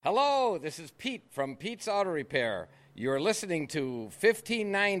Hello, this is Pete from Pete's Auto Repair. You're listening to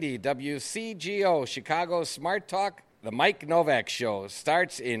 1590 WCGO, Chicago Smart Talk. The Mike Novak Show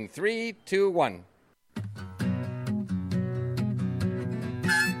starts in 3, 2, 1.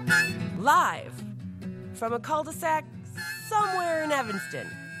 Live from a cul-de-sac somewhere in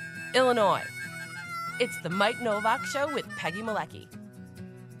Evanston, Illinois. It's the Mike Novak Show with Peggy Malecki.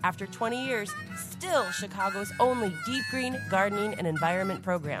 After 20 years, still Chicago's only deep green gardening and environment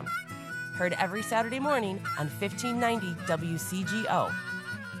program. Heard every Saturday morning on 1590 WCGO.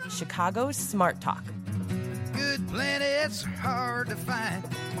 Chicago's Smart Talk. Good planets are hard to find.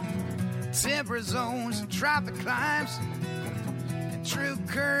 Temperate zones and tropic climes. And true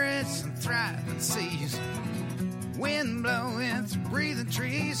currents and thriving seas. Wind blowing through breathing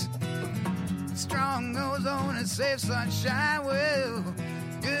trees. Strong ozone and safe sunshine. Well,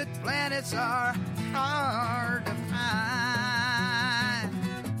 good planets are hard to find.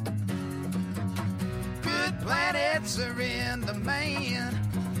 Good planets are in the man.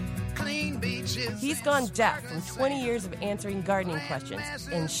 Clean beaches. He's gone deaf from 20 years of answering gardening questions.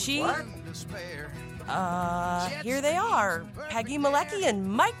 And she... here they are. Peggy Malecki and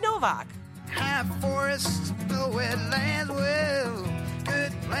Mike Novak. High forests, no wetlands. Well,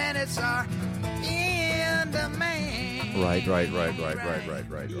 good planets are in the man. Right. Yep.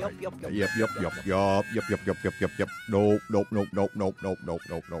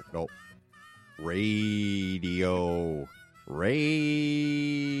 Nope. Radio.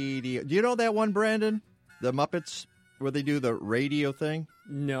 Do you know that one, Brandon? The Muppets, where they do the radio thing?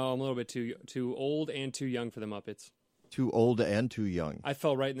 No, I'm a little bit too old and too young for the Muppets. Too old and too young. I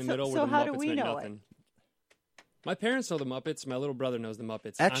fell right in the middle where the Muppets meant nothing. My parents know the Muppets. My little brother knows the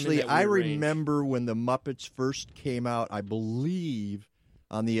Muppets. Actually, I remember when the Muppets first came out, I believe,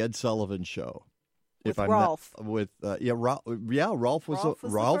 on the Ed Sullivan Show. With Rolf. Rolf was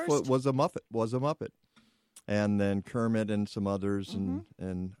a Muppet. And then Kermit and some others, and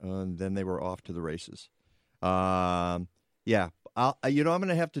then they were off to the races. I'm going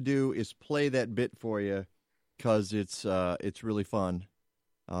to have to do is play that bit for you because it's really fun.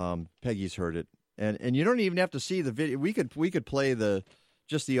 Peggy's heard it, and you don't even have to see the video. We could play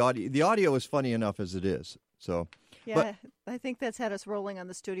just the audio. The audio is funny enough as it is. So yeah, I think that's had us rolling on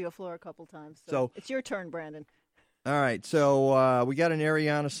the studio floor a couple times. So it's your turn, Brandon. All right, so we got an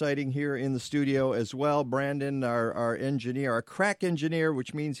Ariana sighting here in the studio as well. Brandon, our engineer, our crack engineer,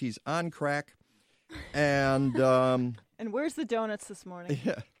 which means he's on crack. And and where's the donuts this morning?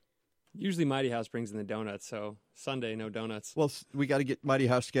 Yeah. Usually Mighty House brings in the donuts, so Sunday, no donuts. Well, we got to get Mighty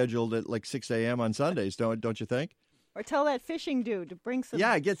House scheduled at like 6 a.m. on Sundays, don't you think? Or tell that fishing dude to bring some.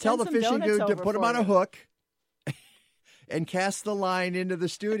 Yeah, tell the fishing dude to put him on a hook and cast the line into the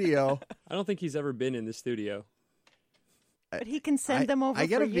studio. I don't think he's ever been in the studio. But he can send them over for you. I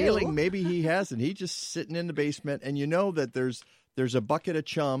get a feeling maybe he hasn't. He's just sitting in the basement, and you know that there's a bucket of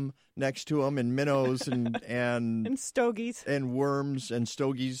chum next to him, and minnows, and stogies, and worms, and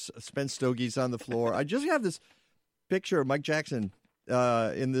spent stogies on the floor. I just have this picture of Mike Jackson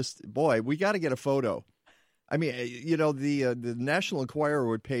in this. Boy, we got to get a photo. I mean, the National Enquirer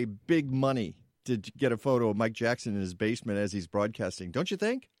would pay big money to get a photo of Mike Jackson in his basement as he's broadcasting. Don't you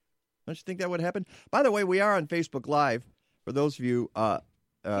think? Don't you think that would happen? By the way, we are on Facebook Live. For those of you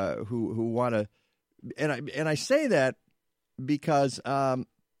who want to, and I say that because I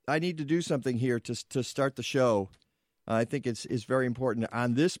need to do something here to start the show. I think it's very important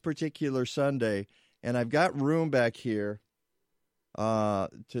on this particular Sunday, and I've got room back here to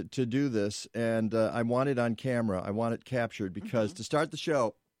do this, and I want it on camera. I want it captured because to start the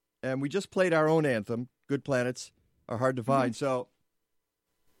show, and we just played our own anthem. Good planets are hard to find, so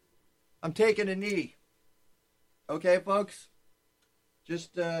I'm taking a knee. Okay, folks,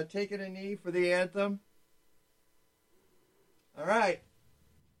 just taking a knee for the anthem. All right.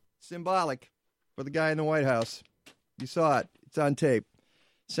 Symbolic for the guy in the White House. You saw it. It's on tape.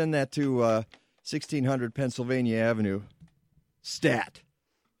 Send that to 1600 Pennsylvania Avenue. Stat.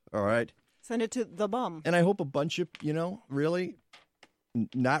 All right. Send it to the bum. And I hope a bunch of, really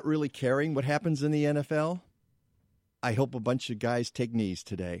not really caring what happens in the NFL. I hope a bunch of guys take knees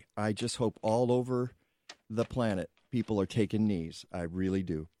today. I just hope all over the planet people are taking knees. I really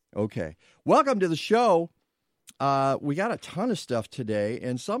do. Okay. Welcome to the show. We got a ton of stuff today,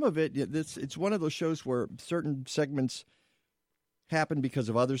 and some of it's one of those shows where certain segments happen because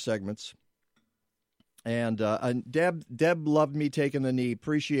of other segments. And Deb loved me taking the knee.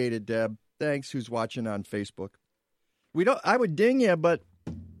 Appreciate it, Deb. Thanks. Who's watching on Facebook? I would ding you, but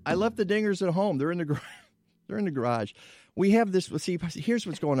I left the dingers at home. They're in the They're in the garage. We have this. See, here's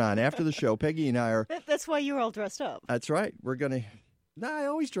what's going on after the show. Peggy and I are. That's why you're all dressed up. That's right. We're gonna. Nah, I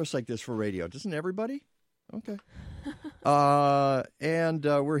always dress like this for radio. Doesn't everybody? Okay. And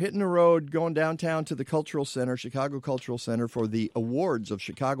we're hitting the road, going downtown to the Cultural Center, Chicago Cultural Center, for the awards of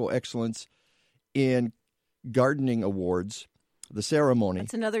Chicago Excellence in Gardening Awards, the ceremony.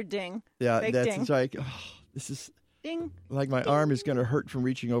 That's another ding. Yeah, Big that's ding. like, this is Ding. like my arm is going to hurt from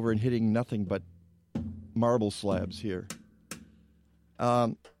reaching over and hitting nothing but marble slabs here.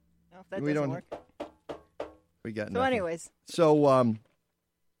 No, if that doesn't work. We got So nothing. anyways. So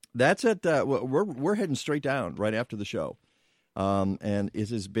that's it. We're heading straight down right after the show. And it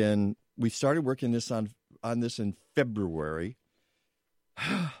has been, we started working this on this in February.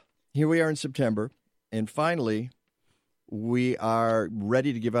 Here we are in September. And finally, we are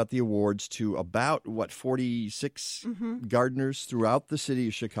ready to give out the awards to about, 46 gardeners throughout the city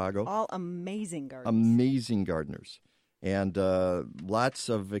of Chicago. All amazing gardeners. Amazing gardeners. And lots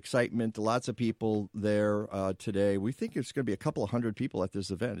of excitement, lots of people there today. We think it's going to be a couple of hundred people at this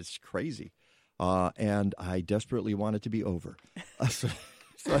event. It's crazy. And I desperately want it to be over.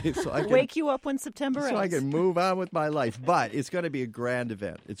 So I can wake you up when September ends. So I can move on with my life. But it's going to be a grand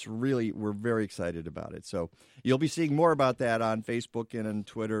event. It's really, we're very excited about it. So you'll be seeing more about that on Facebook and on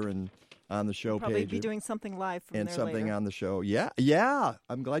Twitter and on the show Probably page. be doing something live from and there something later. on the show. Yeah.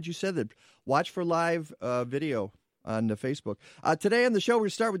 I'm glad you said that. Watch for live video on the Facebook. Today on the show, we're going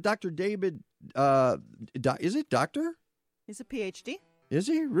to start with Dr. David. Is it doctor? He's a PhD. Is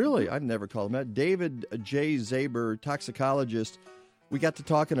he? Really? I've never called him that. David J. Zaber, toxicologist. We got to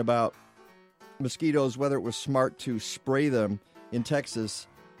talking about mosquitoes, whether it was smart to spray them in Texas,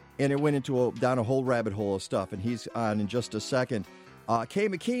 and it went down a whole rabbit hole of stuff, and he's on in just a second. Kay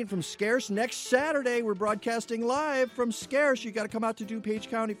McKeen from SCARCE. Next Saturday, we're broadcasting live from SCARCE. You got to come out to DuPage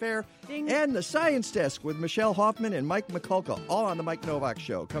County Fair. Ding. And the Science Desk with Michele Hoffman and Mike Mikulka, all on the Mike Novak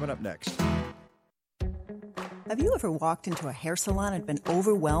Show. Coming up next. Have you ever walked into a hair salon and been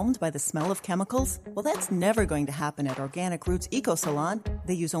overwhelmed by the smell of chemicals? Well, that's never going to happen at Organic Roots Eco Salon.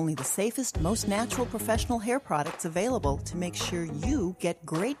 They use only the safest, most natural professional hair products available to make sure you get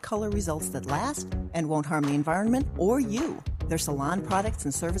great color results that last and won't harm the environment or you. Their salon products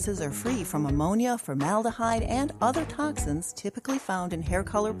and services are free from ammonia, formaldehyde, and other toxins typically found in hair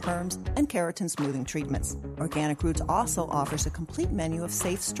color perms and keratin smoothing treatments. Organic Roots also offers a complete menu of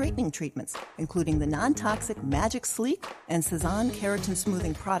safe straightening treatments, including the non-toxic Magic Sleek and Cezanne keratin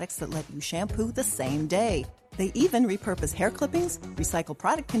smoothing products that let you shampoo the same day. They even repurpose hair clippings, recycle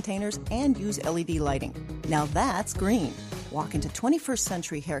product containers, and use LED lighting. Now that's green. Walk into 21st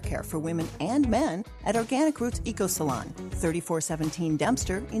century hair care for women and men at Organic Roots Eco Salon, 3417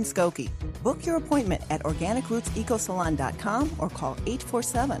 Dempster in Skokie. Book your appointment at organicrootsecosalon.com or call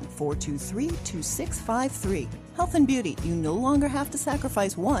 847-423-2653. Health and beauty, you no longer have to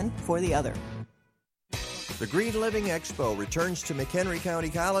sacrifice one for the other. The Green Living Expo returns to McHenry County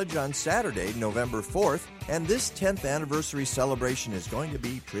College on Saturday, November 4th, and this 10th anniversary celebration is going to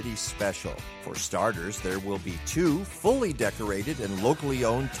be pretty special. For starters, there will be 2 fully decorated and locally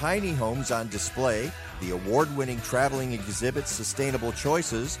owned tiny homes on display, the award-winning traveling exhibit Sustainable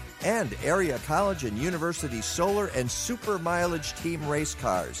Choices, and area college and university solar and super mileage team race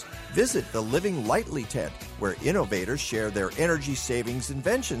cars. Visit the Living Lightly tent, where innovators share their energy savings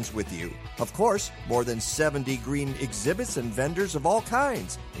inventions with you. Of course, more than 70 green exhibits and vendors of all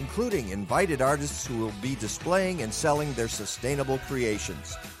kinds, including invited artists who will be displaying and selling their sustainable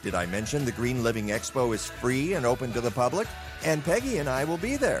creations. Did I mention the Green Living Expo is free and open to the public? And Peggy and I will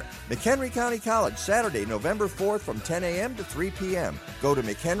be there. McHenry County College, Saturday, November 4th from 10 a.m. to 3 p.m. Go to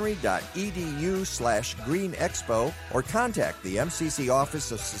mchenry.edu/Green Expo or contact the MCC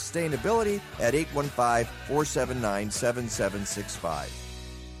Office of Sustainability at 815-479-7765.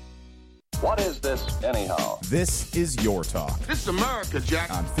 What is this, anyhow? This is Your Talk This is America,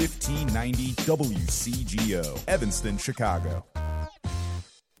 Jack. on 1590 WCGO, Evanston, Chicago.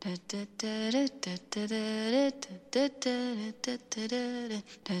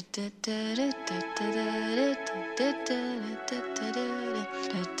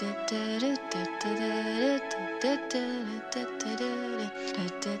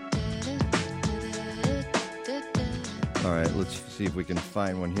 All right, let's see if we can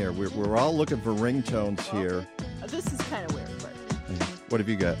find one here. We're all looking for ringtones here. This is kind of weird, but What have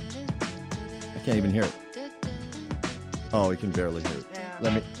you got? I can't even hear it. Oh, we can barely hear it. yeah,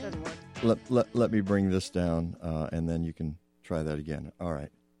 Let me doesn't work. let me bring this down, and then you can try that again. All right.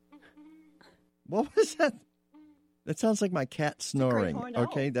 What was that? That sounds like my cat snoring. horn owl.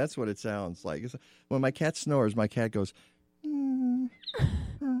 Okay, that's what it sounds like. When my cat snores, my cat goes.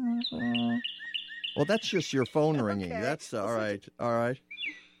 Well, that's just your phone ringing. Okay. That's all right. All right.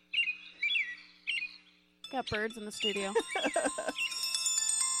 Got birds in the studio.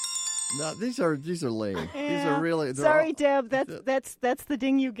 No, these are lame. Yeah. These are really. Sorry, Deb. That's the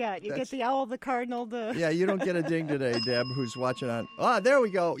ding you get. You get the owl, the cardinal, the. Yeah, you don't get a ding today, Deb. Who's watching on? Ah, there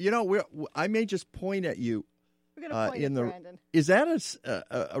we go. You know, I may just point at you. We're gonna point at Brandon. Is that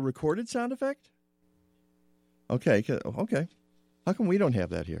a recorded sound effect? Okay. How come we don't have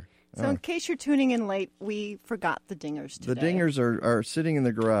that here? So in case you're tuning in late, we forgot the dingers today. The dingers are sitting in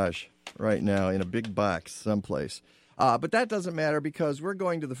the garage right now in a big box someplace. But that doesn't matter because we're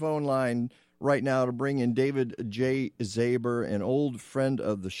going to the phone line right now to bring in David J. Zaber, an old friend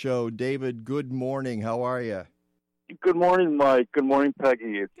of the show. David, good morning. How are you? Good morning, Mike. Good morning,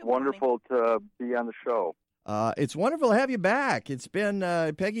 Peggy. It's wonderful to be on the show. It's wonderful to have you back. It's been,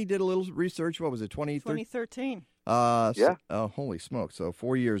 Peggy did a little research. What was it, 2013? Yeah. Holy smoke. So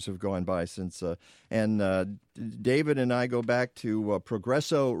 4 years have gone by since, and David and I go back to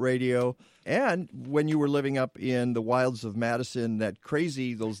Progresso Radio. And when you were living up in the wilds of Madison, those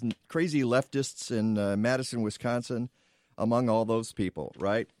crazy leftists in Madison, Wisconsin, among all those people,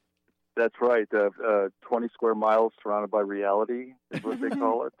 right? That's right. 20 square miles surrounded by reality is what they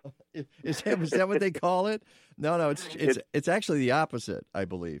call it. Is that what they call it? No, it's actually the opposite, I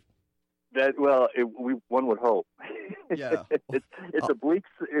believe. One would hope. Yeah, it's a bleak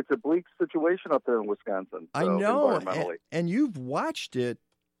situation up there in Wisconsin. I know, and you've watched it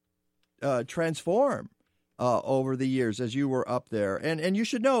transform over the years as you were up there, and you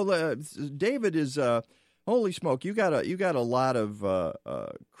should know, David is holy smoke. You got a lot of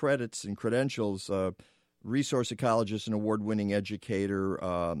credits and credentials. Resource ecologist and award-winning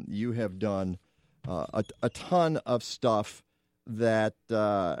educator. You have done a ton of stuff that.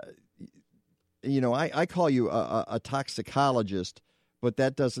 I call you a toxicologist, but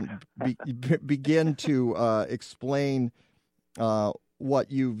that doesn't begin to explain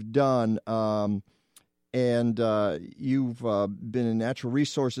what you've done. And you've been in natural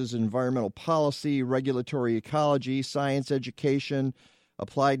resources, environmental policy, regulatory ecology, science education,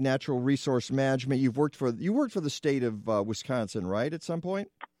 applied natural resource management. You worked for the state of Wisconsin, right? At some point,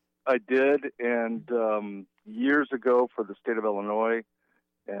 I did, and years ago for the state of Illinois.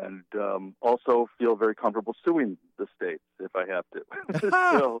 And also feel very comfortable suing the states if I have to.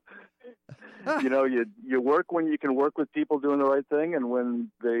 So, you work when you can work with people doing the right thing, and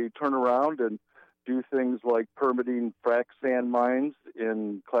when they turn around and do things like permitting frac sand mines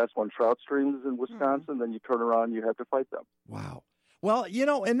in Class 1 trout streams in Wisconsin, then you turn around and you have to fight them. Wow. Well,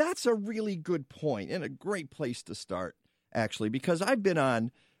 and that's a really good point and a great place to start, actually, because I've been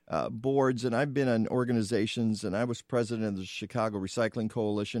on boards, and I've been on organizations, and I was president of the Chicago Recycling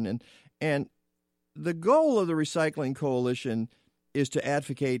Coalition, and the goal of the Recycling Coalition is to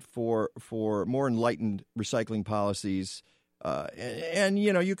advocate for more enlightened recycling policies, and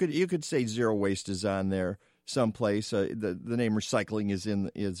you could say zero waste is on there someplace. The name recycling is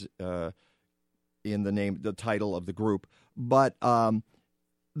in the name, the title of the group, but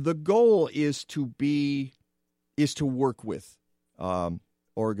the goal is to work with.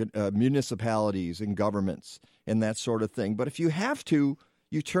 Municipalities and governments and that sort of thing. But if you have to,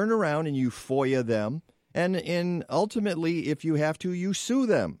 you turn around and you FOIA them, and ultimately, if you have to, you sue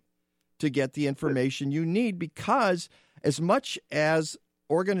them to get the information you need, because as much as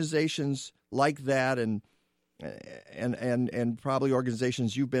organizations like that and probably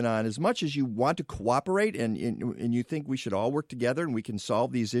organizations you've been on, as much as you want to cooperate and you think we should all work together and we can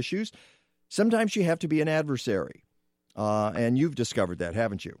solve these issues, sometimes you have to be an adversary. And you've discovered that,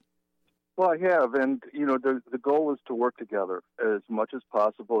 haven't you? Well, I have, and the goal is to work together as much as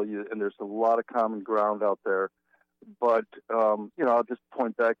possible. And there's a lot of common ground out there. But I'll just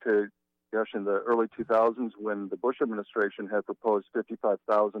point back to, in the early 2000s when the Bush administration had proposed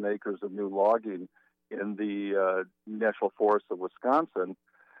 55,000 acres of new logging in the National Forests of Wisconsin.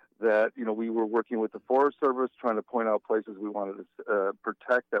 That we were working with the Forest Service, trying to point out places we wanted to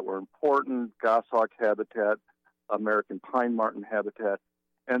protect that were important: goshawk habitat, American pine marten habitat,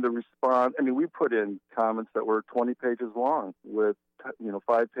 and the response. We put in comments that were 20 pages long with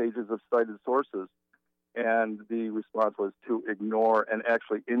 5 pages of cited sources, and the response was to ignore and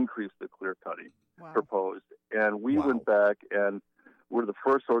actually increase the clear cutting proposed. And we went back, and we're the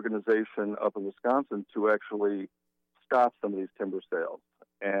first organization up in Wisconsin to actually stop some of these timber sales.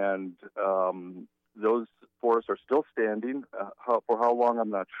 And those forests are still standing. For how long, I'm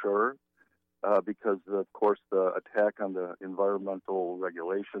not sure. Because, of course, the attack on the environmental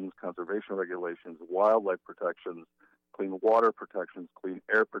regulations, conservation regulations, wildlife protections, clean water protections, clean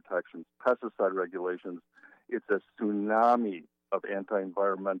air protections, pesticide regulations, it's a tsunami of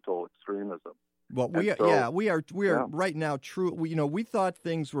anti-environmental extremism. Well, we are right now true. We thought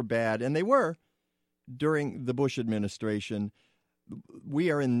things were bad, and they were during the Bush administration.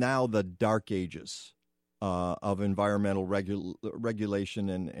 we are in now the dark ages of environmental regulation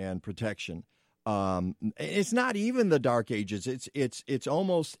and protection. It's not even the dark ages. It's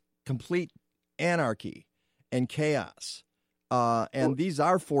almost complete anarchy and chaos. And these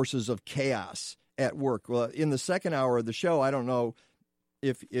are forces of chaos at work. Well, in the second hour of the show, I don't know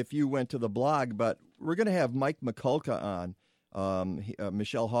if you went to the blog, but we're going to have Mike Mikulka on,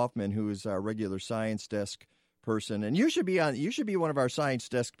 Michele Hoffman, who is our regular science desk person, and you should be one of our science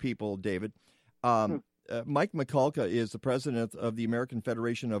desk people, David. Mike Mikulka is the president of the American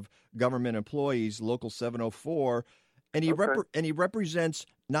Federation of Government Employees, Local 704, and he represents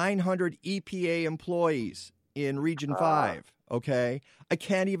 900 EPA employees in Region 5. Okay, I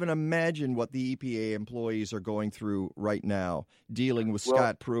can't even imagine what the EPA employees are going through right now, dealing with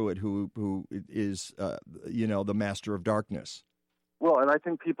Scott Pruitt, who is the master of darkness. Well, and I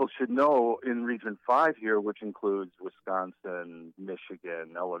think people should know in Region 5 here, which includes Wisconsin,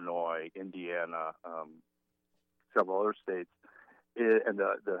 Michigan, Illinois, Indiana, several other states, and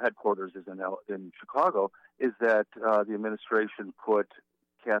the headquarters is in Chicago, is that the administration put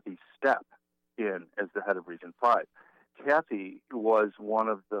Kathy Stepp in as the head of Region 5. Kathy was one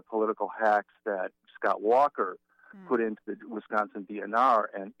of the political hacks that Scott Walker put into the Wisconsin DNR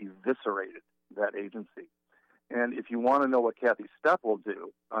and eviscerated that agency. And if you want to know what Kathy Stepp will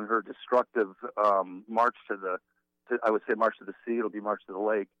do on her destructive march to the sea, it'll be march to the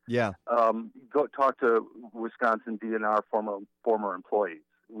lake. Yeah. Go talk to Wisconsin DNR former employees.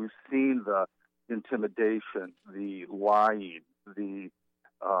 We've seen the intimidation, the lying, the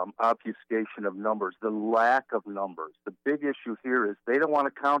obfuscation of numbers, the lack of numbers. The big issue here is they don't want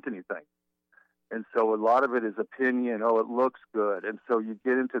to count anything. And so a lot of it is opinion. Oh, it looks good. And so you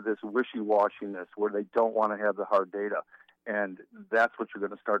get into this wishy-washiness where they don't want to have the hard data. And that's what you're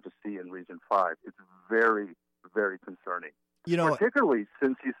going to start to see in Region 5. It's very, very concerning. Particularly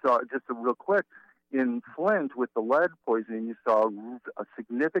since you saw, just real quick, in Flint with the lead poisoning, you saw a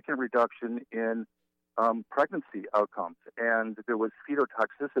significant reduction in pregnancy outcomes. And there was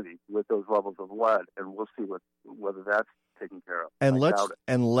fetotoxicity with those levels of lead. And we'll see whether that's taken care of.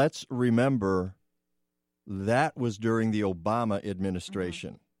 And let's remember that was during the Obama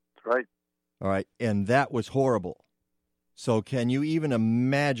administration. That's right. All right. And that was horrible. So can you even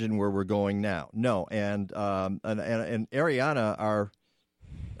imagine where we're going now? No. And Ariana,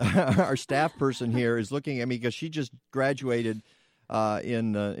 our staff person here, is looking at me because she just graduated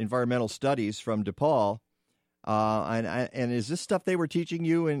in environmental studies from DePaul. And is this stuff they were teaching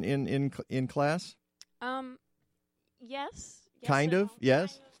you in class? Yes. Kind of,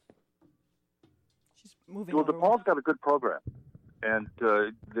 yes. She's moving. Well, DePaul's got a good program, and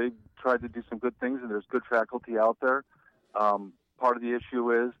they tried to do some good things, and there's good faculty out there. Part of the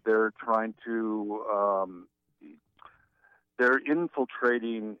issue is they're trying to they're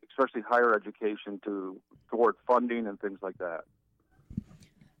infiltrating, especially higher education, toward funding and things like that.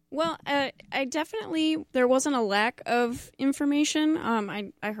 Well, I definitely, there wasn't a lack of information.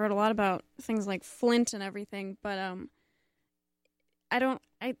 I heard a lot about things like Flint and everything, but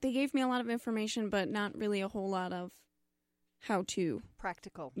they gave me a lot of information, but not really a whole lot of how to.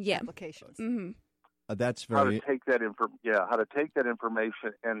 Practical applications. Mm-hmm. That's very... How to take that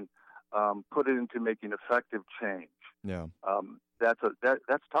information and put it into making effective change. Yeah. That's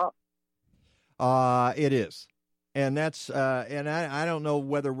tough. It is. And that's and I don't know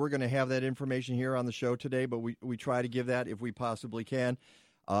whether we're going to have that information here on the show today, but we try to give that if we possibly can.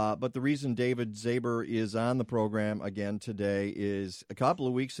 But the reason David Zaber is on the program again today is a couple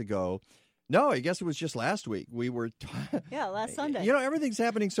of weeks ago. No, I guess it was just last week. We were last Sunday. Everything's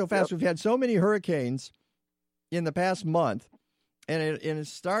happening so fast. Yep. We've had so many hurricanes in the past month, and it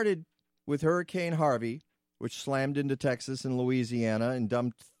started with Hurricane Harvey, which slammed into Texas and Louisiana and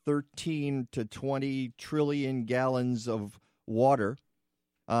dumped 13 to 20 trillion gallons of water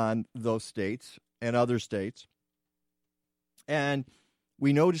on those states and other states. And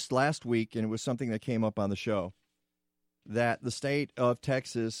we noticed last week, and it was something that came up on the show, that the state of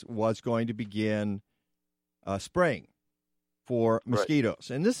Texas was going to begin spraying for mosquitoes.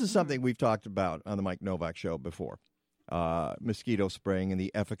 Right. And this is something we've talked about on the Mike Novak Show before, mosquito spraying and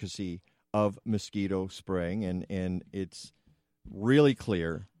the efficacy of mosquito spraying. And it's really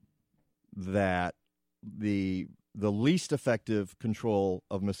clear that the least effective control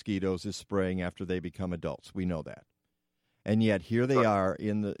of mosquitoes is spraying after they become adults. We know that. And yet here they are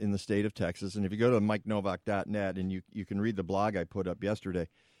in the state of Texas. And if you go to MikeNovak.net and you can read the blog I put up yesterday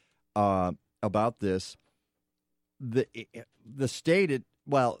about this, the state,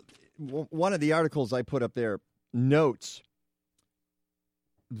 one of the articles I put up there notes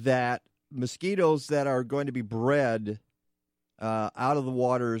that mosquitoes that are going to be bred out of the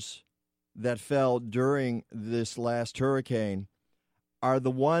waters that fell during this last hurricane are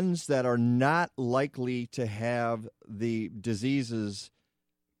the ones that are not likely to have the diseases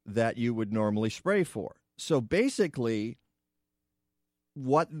that you would normally spray for. So basically,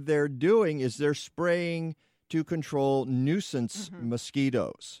 what they're doing is they're spraying to control nuisance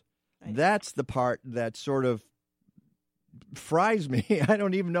mosquitoes. That's the part that sort of fries me. I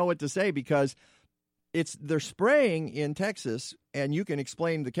don't even know what to say because they're spraying in Texas, and you can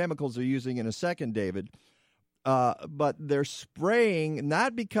explain the chemicals they're using in a second, David. But they're spraying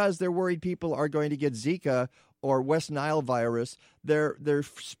not because they're worried people are going to get Zika or West Nile virus. They're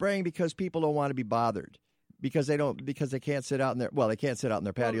spraying because people don't want to be bothered. Because they can't sit out in they can't sit out in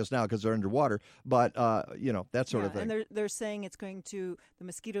their patios now because they're underwater. But that sort of thing. And they're saying the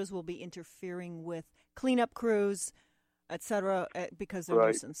mosquitoes will be interfering with cleanup crews, et cetera, because they're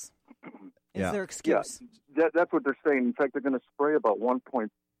nuisance. Is their excuse? Yeah, that's what they're saying. In fact, they're going to spray about 1.8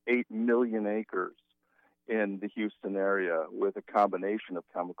 million acres in the Houston area with a combination of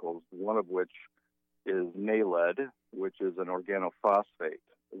chemicals. One of which is NALED, which is an organophosphate,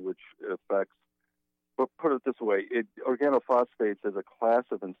 which affects. But put it this way, organophosphates as a class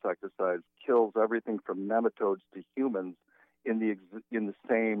of insecticides kills everything from nematodes to humans in the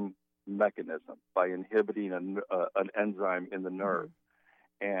same mechanism by inhibiting an enzyme in the nerve.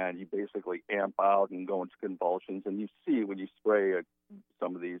 And you basically amp out and go into convulsions. And you see when you spray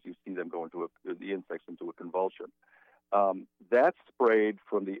some of these, you see them go into the insects into a convulsion. That's sprayed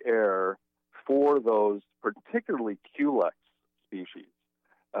from the air for those particularly Culex species.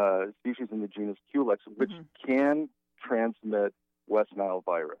 Species in the genus Culex, which can transmit West Nile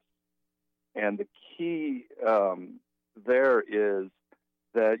virus. And the key there is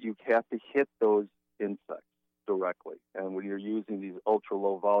that you have to hit those insects directly. And when you're using these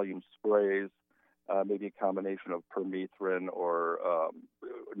ultra-low volume sprays, maybe a combination of permethrin or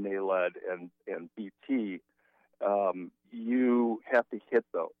NALED and BT, you have to hit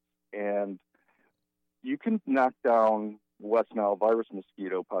those. And you can knock down West Nile virus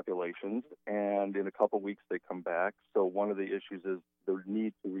mosquito populations, and in a couple of weeks they come back. So one of the issues is the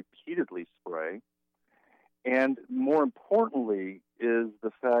need to repeatedly spray. And more importantly is the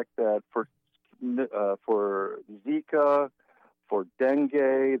fact that for Zika, for dengue,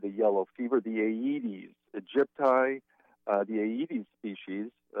 the yellow fever, the Aedes aegypti, the Aedes species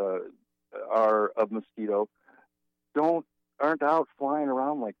are of mosquito aren't out flying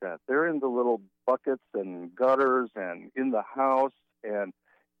around like that. They're in the little buckets and gutters and in the house, and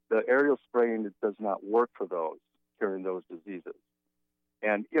the aerial spraying does not work for those, carrying those diseases.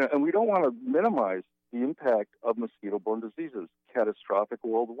 And and we don't want to minimize the impact of mosquito-borne diseases, catastrophic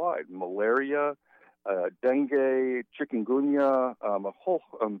worldwide. Malaria, dengue, chikungunya, a whole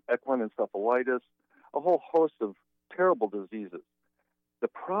equine encephalitis, a whole host of terrible diseases. The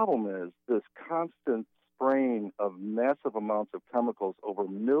problem is this constant spraying of massive amounts of chemicals over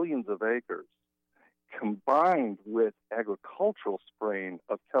millions of acres, combined with agricultural spraying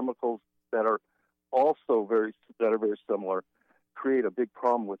of chemicals that are also very similar, create a big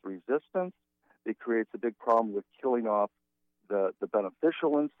problem with resistance. It creates a big problem with killing off the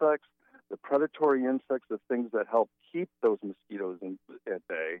beneficial insects, the predatory insects, the things that help keep those mosquitoes at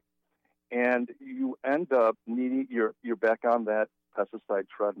bay. And you end up needing, you're back on that pesticide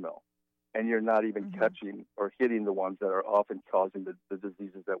treadmill. And you're not even catching or hitting the ones that are often causing the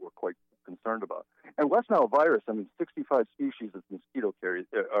diseases that we're quite concerned about. And West Nile virus, 65 species of mosquito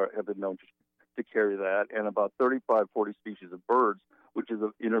have been known to carry that, and about 35, 40 species of birds, which is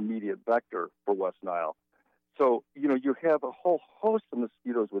an intermediate vector for West Nile. So, you have a whole host of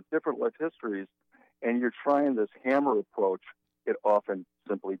mosquitoes with different life histories, and you're trying this hammer approach. It often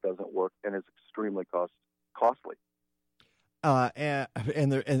simply doesn't work, and it's extremely costly. And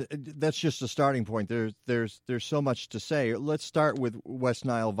that's just a starting point. There's so much to say. Let's start with West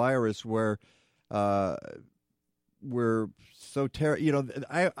Nile virus, where we're so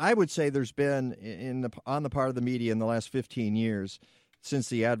I would say there's been on the part of the media in the last 15 years, since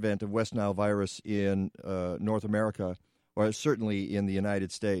the advent of West Nile virus in North America, or certainly in the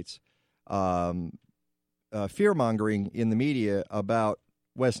United States, fear-mongering in the media about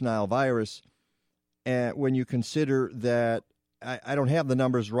West Nile virus. And when you consider that, I don't have the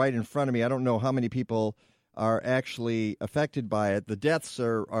numbers right in front of me. I don't know how many people are actually affected by it. The deaths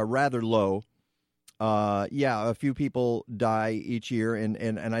are rather low. A few people die each year,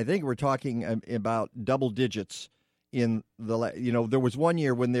 and I think we're talking about double digits in there was one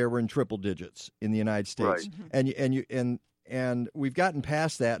year when they were in triple digits in the United States, right. And we've gotten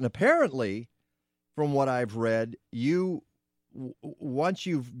past that, and apparently, from what I've read, you once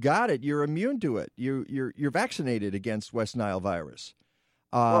you've got it, you're immune to it. You're vaccinated against West Nile virus.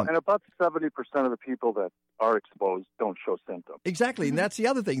 And about 70% of the people that are exposed don't show symptoms. Exactly, and that's the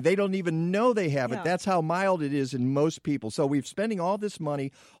other thing. They don't even know they have it. That's how mild it is in most people. So we're spending all this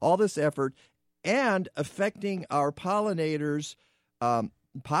money, all this effort, and affecting our pollinators,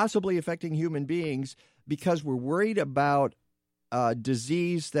 possibly affecting human beings, because we're worried about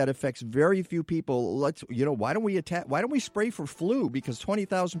disease that affects very few people. Why don't we spray for flu? Because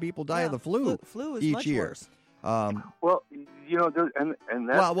 20,000 people die of the flu is each much year. Worse. And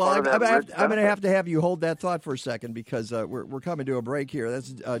that's I'm going to have to have you hold that thought for a second, because we're coming to a break here.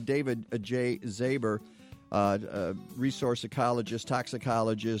 That's David J. Zaber, resource ecologist,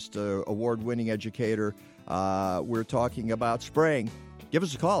 toxicologist, award-winning educator. We're talking about spraying. Give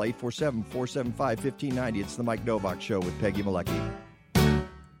us a call, 847-475-1590. It's the Mike Novak Show with Peggy Malecki.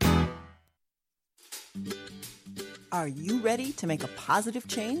 Are you ready to make a positive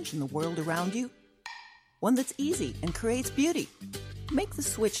change in the world around you? One that's easy and creates beauty. Make the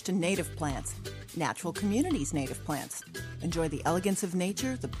switch to native plants, Natural Communities native plants. Enjoy the elegance of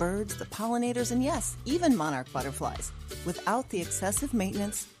nature, the birds, the pollinators, and yes, even monarch butterflies, without the excessive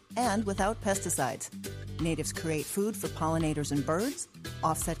maintenance and without pesticides. Natives create food for pollinators and birds,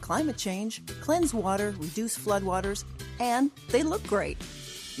 offset climate change, cleanse water, reduce floodwaters, and they look great.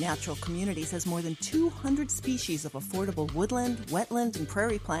 Natural Communities has more than 200 species of affordable woodland, wetland, and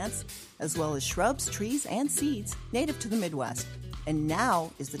prairie plants, as well as shrubs, trees, and seeds native to the Midwest. And now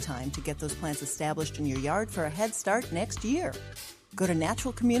is the time to get those plants established in your yard for a head start next year. Go to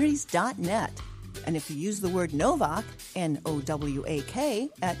naturalcommunities.net. And if you use the word Novak, N-O-W-A-K,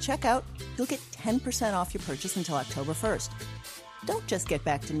 at checkout, you'll get 10% off your purchase until October 1st. Don't just get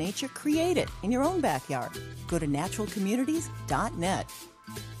back to nature, create it in your own backyard. Go to naturalcommunities.net.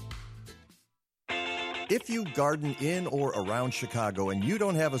 If you garden in or around Chicago and you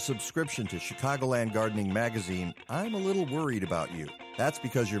don't have a subscription to Chicagoland Gardening Magazine, I'm a little worried about you. That's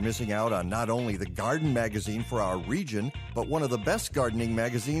because you're missing out on not only the garden magazine for our region, but one of the best gardening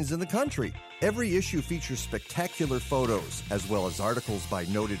magazines in the country. Every issue features spectacular photos, as well as articles by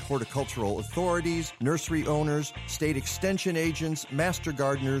noted horticultural authorities, nursery owners, state extension agents, master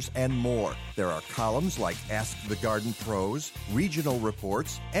gardeners, and more. There are columns like Ask the Garden Pros, regional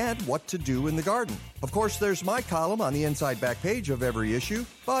reports, and what to do in the garden. Of course, there's my column on the inside back page of every issue,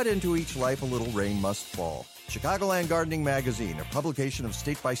 but into each life a little rain must fall. Chicagoland Gardening Magazine, a publication of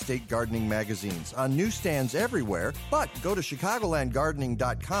state-by-state gardening magazines, on newsstands everywhere, but go to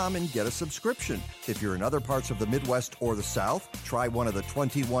chicagolandgardening.com and get a subscription. If you're in other parts of the Midwest or the South, try one of the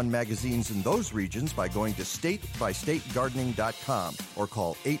 21 magazines in those regions by going to statebystategardening.com or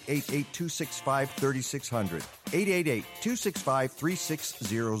call 888-265-3600,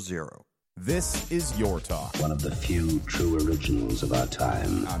 888-265-3600. This is Your Talk. One of the few true originals of our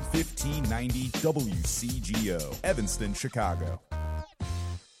time. On 1590 WCGO, Evanston, Chicago.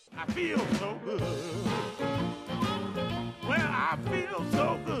 I feel so good. Well, I feel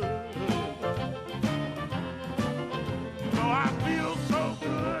so good. You know, I feel so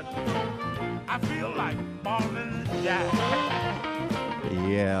good. I feel like falling down.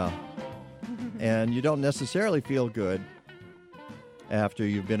 Yeah. And you don't necessarily feel good after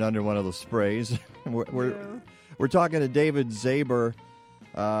you've been under one of the sprays. We're talking to David Zaber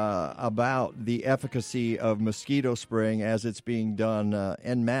about the efficacy of mosquito spraying as it's being done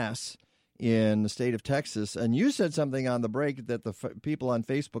en masse in the state of Texas. And you said something on the break that the people on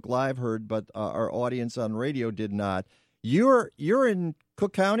Facebook Live heard, but our audience on radio did not. You're in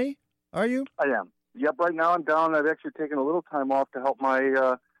Cook County, are you? I am. Yep, right now I'm down. I've actually taken a little time off to help my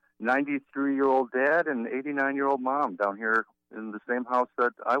 93-year-old dad and 89-year-old mom down here in the same house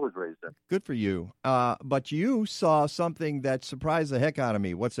that I was raised in. Good for you. But you saw something that surprised the heck out of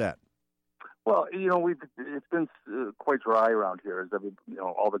me. What's that? Well, you know, it's been quite dry around here, as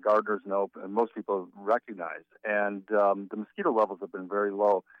all the gardeners know, and most people recognize. And the mosquito levels have been very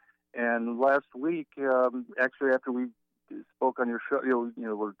low. And last week, actually, after we spoke on your show, we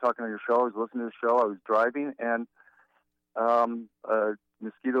were talking on your show. I was listening to the show. I was driving, and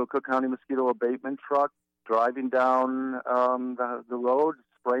Cook County mosquito abatement truck driving down the road,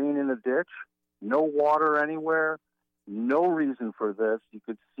 spraying in a ditch, no water anywhere, no reason for this. You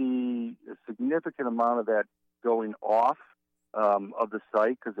could see a significant amount of that going off of the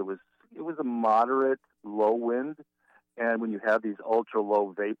site because it was a moderate low wind, and when you have these ultra low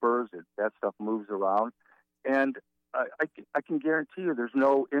vapors, that stuff moves around, and I can guarantee you there's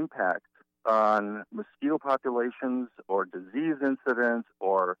no impact on mosquito populations or disease incidents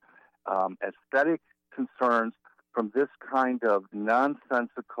or aesthetic concerns from this kind of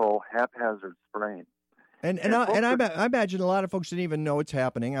nonsensical haphazard spraying. And I imagine a lot of folks didn't even know it's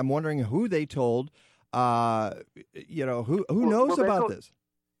happening. I'm wondering who they told. Who knows about this?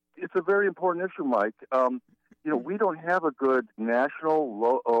 It's a very important issue, Mike. We don't have a good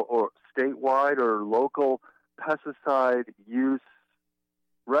national or statewide or local pesticide use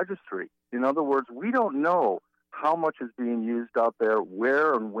registry. In other words, we don't know how much is being used out there,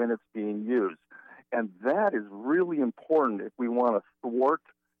 where and when it's being used. And that is really important if we want to thwart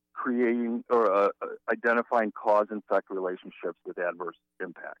creating or identifying cause-and-effect relationships with adverse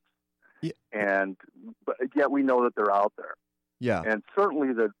impacts. Yeah. But yet we know that they're out there. Yeah. And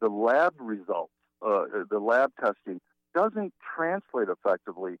certainly the lab results, the lab testing, doesn't translate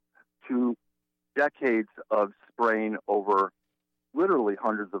effectively to decades of spraying over literally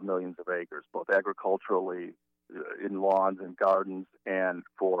hundreds of millions of acres, both agriculturally, in lawns and gardens, and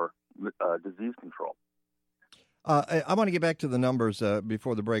for disease control. I want to get back to the numbers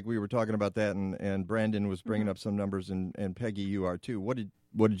before the break. We were talking about that, and Brandon was bringing up some numbers, and Peggy, you are too. What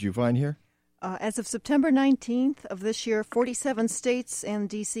did you find here? As of September 19th of this year, 47 states and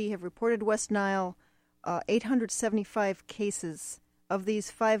D.C. have reported West Nile 875 cases. Of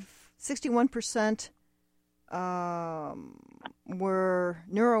these, 61% were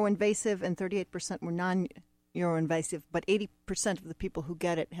neuroinvasive and 38% were non-neuroinvasive, but 80% of the people who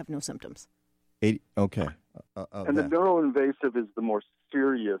get it have no symptoms. 80, okay. And the neuroinvasive is the more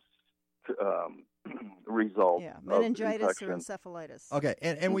serious result. Yeah, meningitis or encephalitis. Okay,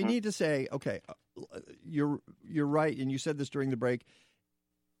 and we need to say, okay, you're right, and you said this during the break.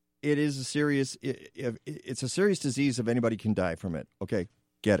 It is it's a serious disease if anybody can die from it. Okay,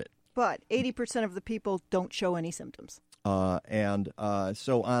 get it. But 80% of the people don't show any symptoms. So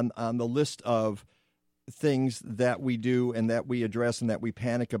on the list of things that we do and that we address and that we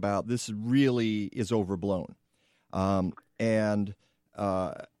panic about, this really is overblown. And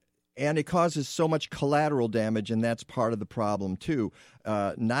it causes so much collateral damage, and that's part of the problem too.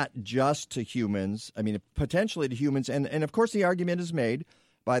 Not just to humans, I mean, potentially to humans. And of course, the argument is made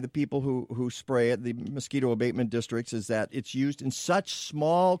by the people who spray it, the mosquito abatement districts, is that it's used in such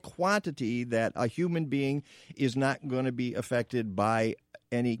small quantity that a human being is not going to be affected by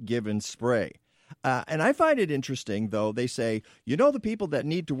any given spray. And I find it interesting, though. They say, the people that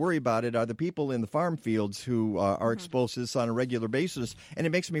need to worry about it are the people in the farm fields who are exposed to this on a regular basis. And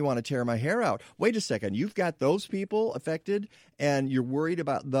it makes me want to tear my hair out. Wait a second. You've got those people affected, and you're worried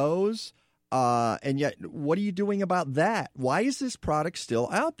about those. And yet, what are you doing about that? Why is this product still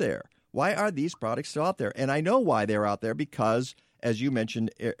out there? Why are these products still out there? And I know why they're out there because, as you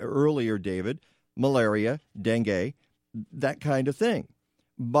mentioned earlier, David, malaria, dengue, that kind of thing.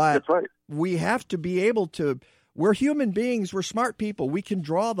 But that's right. We have to be able to, we're human beings, we're smart people. We can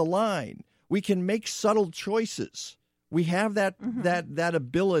draw the line. We can make subtle choices. We have that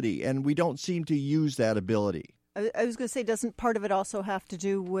ability, and we don't seem to use that ability. I was going to say, doesn't part of it also have to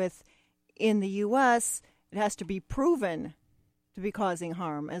do with, in the U.S., it has to be proven to be causing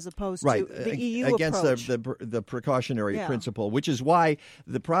harm, as opposed to the EU against approach. the precautionary principle, which is why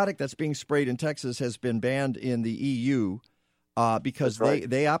the product that's being sprayed in Texas has been banned in the EU. Because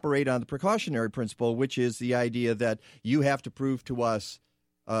they operate on the precautionary principle, which is the idea that you have to prove to us,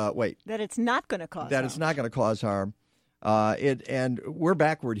 that it's not going to cause harm. It's not going to cause harm. And we're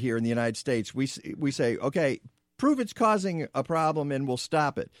backward here in the United States. We say, okay, prove it's causing a problem and we'll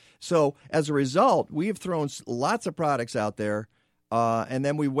stop it. So as a result, we've thrown lots of products out there, and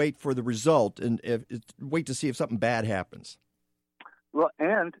then we wait for the result and wait to see if something bad happens. Well,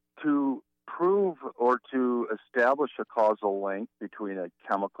 and to prove or to establish a causal link between a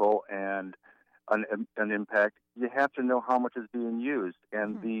chemical and an impact, you have to know how much is being used.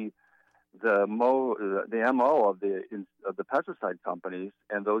 And the MO of the pesticide companies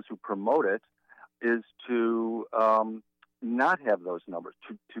and those who promote it is to not have those numbers,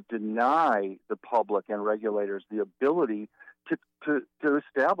 to deny the public and regulators the ability to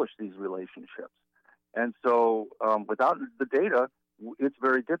establish these relationships. And so without the data, it's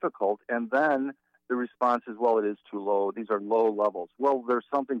very difficult. And then the response is, well, it is too low. These are low levels. Well, there's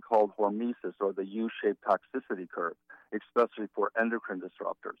something called hormesis, or the U-shaped toxicity curve, especially for endocrine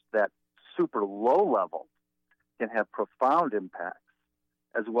disruptors. That super low level can have profound impacts,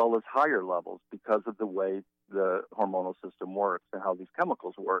 as well as higher levels, because of the way the hormonal system works and how these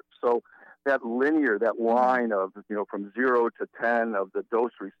chemicals work. So that line of, from 0 to 10 of the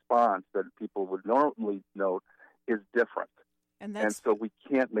dose response that people would normally note is different. And so we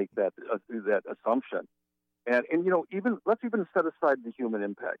can't make that assumption. And let's even set aside the human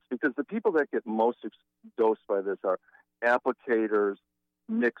impacts, because the people that get most dosed by this are applicators,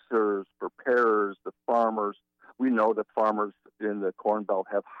 mixers, preparers, the farmers. We know that farmers in the Corn Belt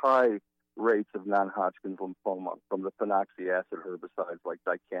have high rates of non-Hodgkin's lymphoma from the phenoxy-acid herbicides like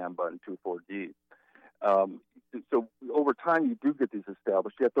dicamba and 2,4-D. So over time, you do get these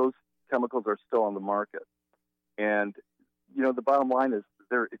established, yet those chemicals are still on the market. And, the bottom line is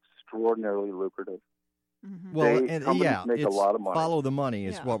they're extraordinarily lucrative. Mm-hmm. Well, Companies make a lot of money. Follow the money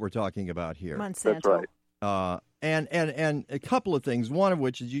is what we're talking about here. Monsanto. That's right. And a couple of things, one of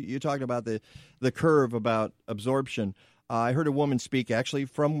which is you talked about the curve about absorption. I heard a woman speak actually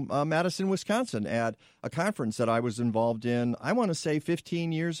from Madison, Wisconsin at a conference that I was involved in, I want to say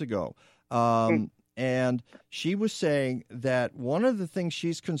 15 years ago. And she was saying that one of the things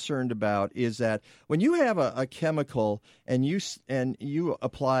she's concerned about is that when you have a chemical and you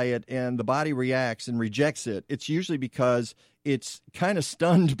apply it and the body reacts and rejects it, it's usually because it's kind of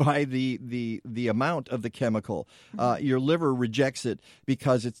stunned by the amount of the chemical. Your liver rejects it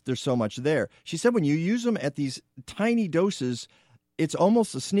because there's so much there. She said when you use them at these tiny doses, it's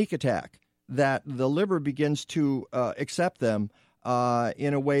almost a sneak attack that the liver begins to accept them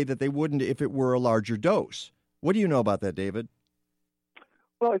in a way that they wouldn't if it were a larger dose. What do you know about that, David?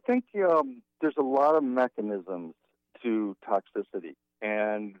 Well, I think there's a lot of mechanisms to toxicity,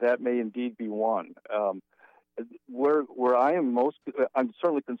 and that may indeed be one. Where I am I'm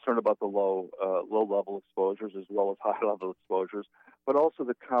certainly concerned about the low level exposures as well as high level exposures, but also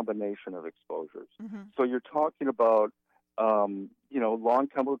the combination of exposures. Mm-hmm. So you're talking about long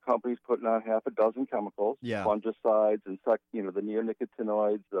chemical companies putting on half a dozen chemicals, fungicides, and the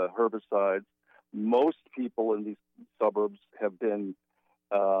neonicotinoids, the herbicides. Most people in these suburbs have been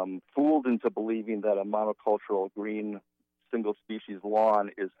fooled into believing that a monocultural green single species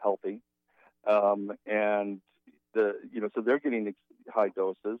lawn is healthy, so they're getting high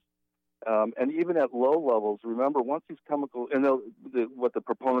doses. And even at low levels, remember, once these chemicals, and what the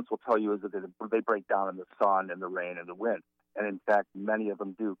proponents will tell you is that they break down in the sun and the rain and the wind. And in fact, many of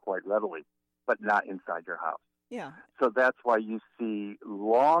them do quite readily, but not inside your house. Yeah. So that's why you see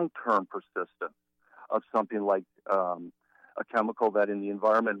long-term persistence of something like a chemical that in the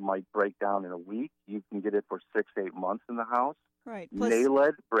environment might break down in a week. You can get it for 6 to 8 months in the house. Right.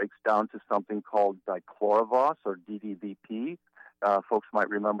 NALED breaks down to something called dichlorovos or DDBP. Folks might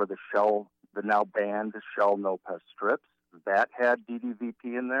remember the now banned Shell No Pest strips. That had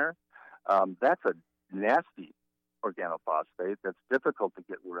DDBP in there. That's a nasty organophosphate that's difficult to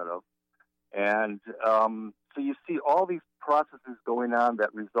get rid of. And so you see all these processes going on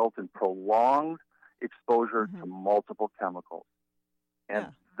that result in prolonged exposure to multiple chemicals.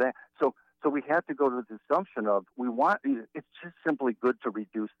 And so we have to go to the assumption of it's just simply good to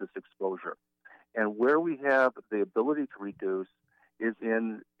reduce this exposure. And where we have the ability to reduce is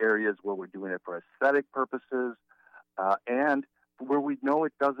in areas where we're doing it for aesthetic purposes and where we know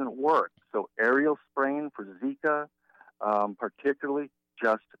it doesn't work. So aerial spraying for Zika particularly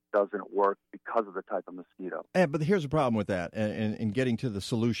just doesn't work because of the type of mosquito. But here's the problem with that, and getting to the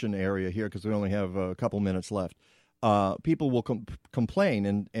solution area here, because we only have a couple minutes left. People will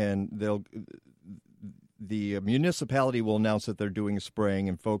complain, and the municipality will announce that they're doing spraying,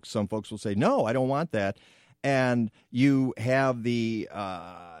 and some folks will say, no, I don't want that. And you have the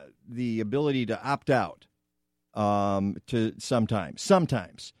ability to opt out to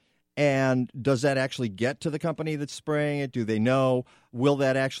sometimes. And does that actually get to the company that's spraying it? Do they know? Will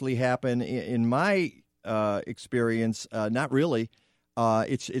that actually happen? In my experience, not really.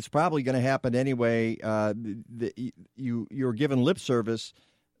 It's probably going to happen anyway. You're given lip service,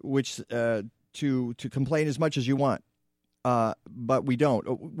 which to complain as much as you want, but we don't.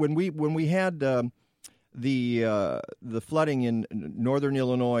 When we had the flooding in northern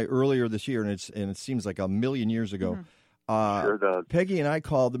Illinois earlier this year, and it seems like a million years ago. Sure does. Peggy and I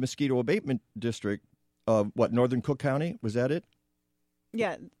called the mosquito abatement district of Northern Cook County. Was that it?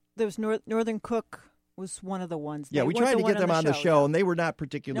 Yeah, there was Northern Cook was one of the ones. Yeah, we tried to get them on the show, and they were not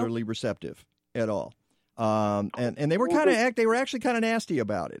particularly receptive at all. And they were they were actually kind of nasty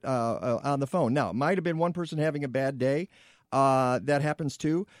about it on the phone. Now, it might have been one person having a bad day. That happens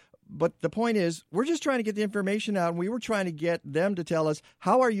too. But the point is, we're just trying to get the information out, and we were trying to get them to tell us,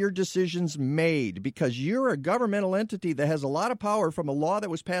 how are your decisions made? Because you're a governmental entity that has a lot of power from a law that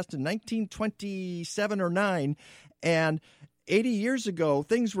was passed in 1927 or 9, and 80 years ago,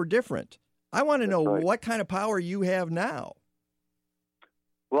 things were different. I want to know what kind of power you have now.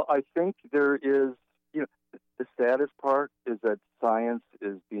 Well, I think there is, the saddest part is that science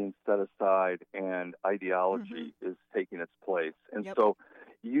is being set aside and ideology is taking its place. And so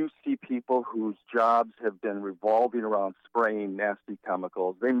you see people whose jobs have been revolving around spraying nasty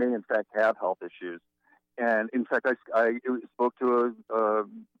chemicals. They may, in fact, have health issues. And, in fact, I spoke to a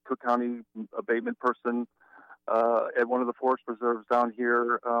Cook County abatement person at one of the forest preserves down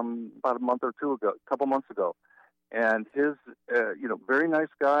here about a couple months ago. And his, very nice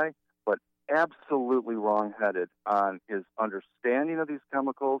guy, but absolutely wrong-headed on his understanding of these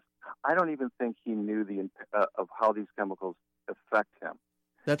chemicals. I don't even think he knew of how these chemicals affect him.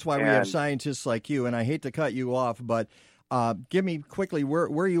 That's why we have scientists like you, and I hate to cut you off, but give me quickly, where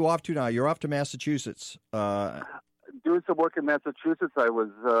are you off to now? You're off to Massachusetts. Doing some work in Massachusetts. I was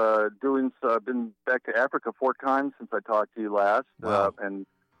been back to Africa 4 times since I talked to you last. Wow. And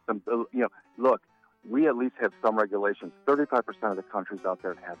some, look, we at least have some regulations. 35% of the countries out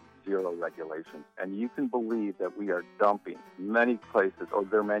there have 0 regulations. And you can believe that we are dumping many places, or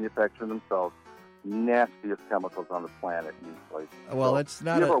they're manufacturing themselves, nastiest chemicals on the planet in these places. Well, so it's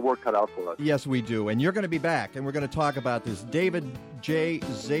not we have our work cut out for us. Yes, we do. And you're going to be back, and we're going to talk about this. David J.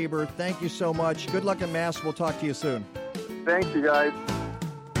 Zaber, thank you so much. Good luck in Mass. We'll talk to you soon. Thanks, you guys.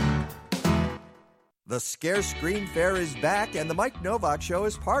 The Scarce Green Fair is back, and the Mike Novak Show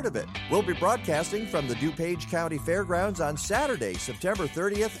is part of it. We'll be broadcasting from the DuPage County Fairgrounds on Saturday, September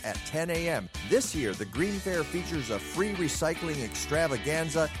 30th at 10 a.m. This year, the Green Fair features a free recycling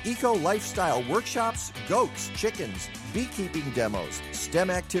extravaganza, eco-lifestyle workshops, goats, chickens, beekeeping demos, STEM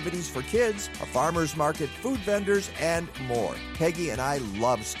activities for kids, a farmer's market, food vendors, and more. Peggy and I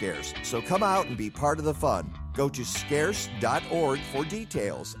love Scarce, so come out and be part of the fun. Go to scarce.org for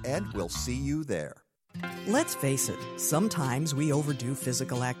details, and we'll see you there. Let's face it, sometimes we overdo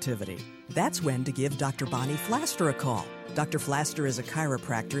physical activity. That's when to give Dr. Bonnie Flaster a call. Dr. Flaster is a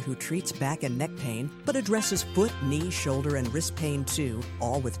chiropractor who treats back and neck pain, but addresses foot, knee, shoulder, and wrist pain too,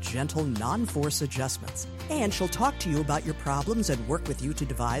 all with gentle, non-force adjustments. And she'll talk to you about your problems and work with you to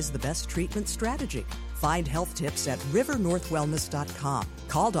devise the best treatment strategy. Find health tips at rivernorthwellness.com.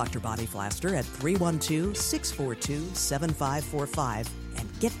 Call Dr. Bonnie Flaster at 312-642-7545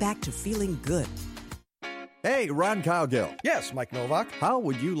 and get back to feeling good. Hey, Ron Cowgill. Yes, Mike Novak. How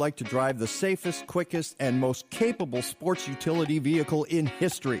would you like to drive the safest, quickest, and most capable sports utility vehicle in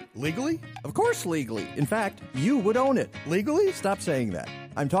history? Legally? Of course, legally. In fact, you would own it. Legally? Stop saying that.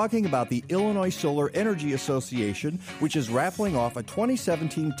 I'm talking about the Illinois Solar Energy Association, which is raffling off a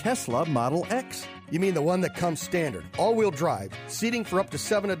 2017 Tesla Model X. You mean the one that comes standard, all-wheel drive, seating for up to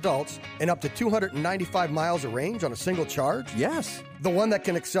 7 adults, and up to 295 miles of range on a single charge? Yes. The one that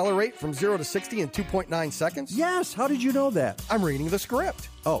can accelerate from 0 to 60 in 2.9 seconds? Yes. How did you know that? I'm reading the script.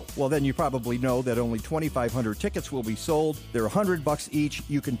 Oh, well, then you probably know that only 2,500 tickets will be sold. They're $100 each.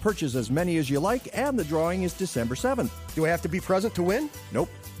 You can purchase as many as you like, and the drawing is December 7th. Do I have to be present to win? Nope.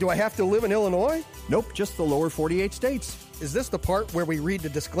 Do I have to live in Illinois? Nope, just the lower 48 states. Is this the part where we read the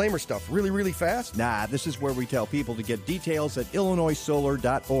disclaimer stuff really, really fast? Nah, this is where we tell people to get details at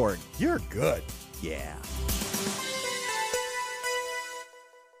illinoissolar.org. You're good. Yeah.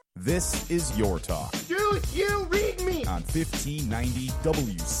 This is Your Talk. Dude, you read me! On 1590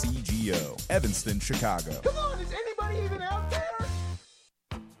 WCGO, Evanston, Chicago. Come on, is anybody even out there?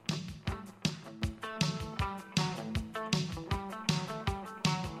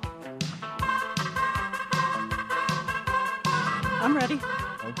 I'm ready.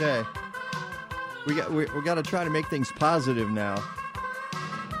 Okay. We got to try to make things positive now.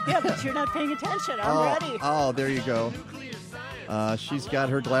 Yeah, but you're not paying attention. I'm ready. Oh, there you go. She's got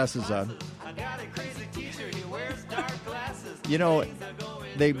her glasses on. You know,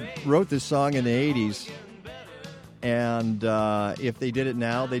 they wrote this song in the 80s, and if they did it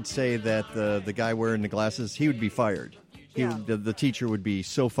now, they'd say that the guy wearing the glasses, he would be fired. The teacher would be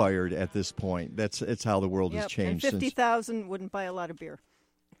so fired at this point. It's how the world has changed. And 50,000 wouldn't buy a lot of beer.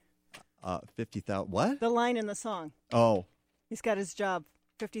 50,000. What? The line in the song. Oh. He's got his job.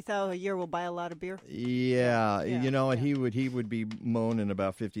 50,000 a year will buy a lot of beer. Yeah. You know what? He would be moaning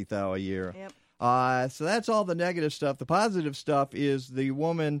about 50,000 a year. Yep. So that's all the negative stuff. The positive stuff is the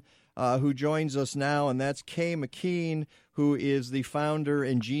woman who joins us now, and that's Kay McKeen, who is the founder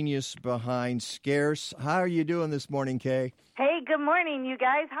and genius behind SCARCE. How are you doing this morning, Kay? Hey, good morning, you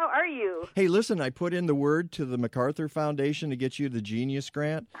guys. How are you? Hey, listen, I put in the word to the MacArthur Foundation to get you the Genius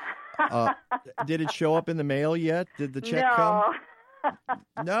Grant. Did it show up in the mail yet? Did the check come?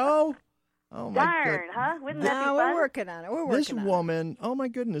 No? Oh, my Darn, God. huh? Wouldn't that be fun? We're working on it. This woman, oh, my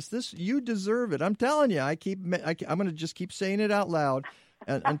goodness, you deserve it. I'm telling you, I'm going to just keep saying it out loud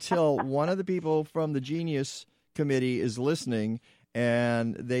until one of the people from the Genius Committee is listening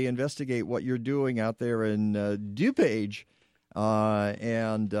and they investigate what you're doing out there in DuPage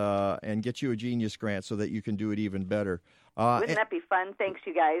and get you a Genius Grant so that you can do it even better. Wouldn't that be fun? Thanks,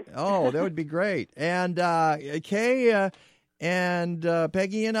 you guys. Oh, that would be great. And Kay and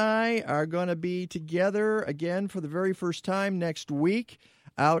Peggy and I are going to be together again for the very first time next week.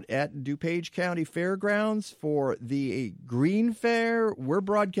 out at DuPage County Fairgrounds for the Green Fair. We're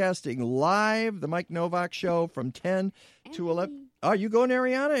broadcasting live, the Mike Novak Show, from 10 to 11. Oh, you going,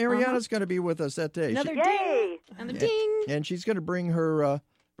 Ariana? Ariana's going to be with us that day. Another ding. Another ding. And she's going to bring her,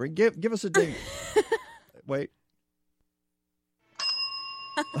 give us a ding. Wait.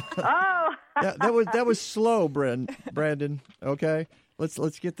 Oh. that was slow, Brandon. Okay,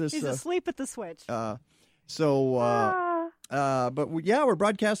 let's get this. He's asleep at the switch. But we're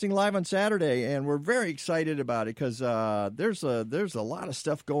broadcasting live on Saturday, and we're very excited about it because there's a lot of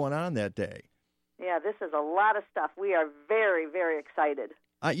stuff going on that day. Yeah, this is a lot of stuff. We are very, very excited.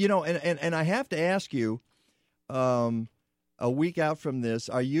 And I have to ask you, a week out from this,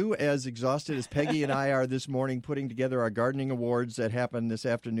 are you as exhausted as Peggy and I are this morning putting together our gardening awards that happen this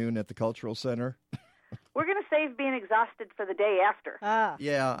afternoon at the Cultural Center? We're going to save being exhausted for the day after.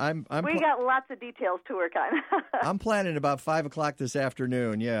 Yeah, we got lots of details to work on. I'm planning about 5 o'clock this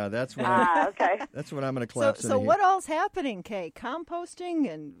afternoon. Yeah, that's when. Okay. That's when I'm going to collapse. So what all's happening, Kay?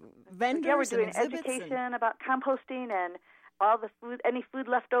 Composting and vendors. Yeah, we're doing and education about composting, and all the food. Any food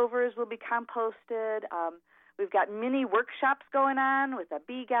leftovers will be composted. We've got mini workshops going on with a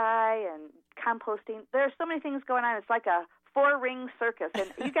bee guy and composting. There are so many things going on. It's like a 4-ring circus,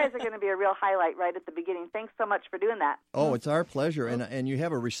 and you guys are going to be a real highlight right at the beginning. Thanks so much for doing that. Oh, it's our pleasure, and you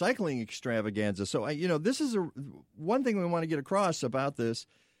have a recycling extravaganza. So, this is one thing we want to get across about this.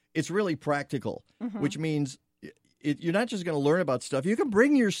 It's really practical, which means you're not just going to learn about stuff. You can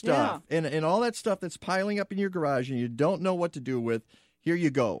bring your stuff, and all that stuff that's piling up in your garage and you don't know what to do with. Here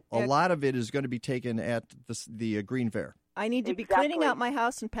you go. A lot of it is going to be taken at the Green Fair. I need to be cleaning out my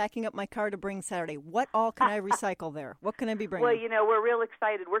house and packing up my car to bring Saturday. What all can I recycle there? What can I be bringing? Well, we're real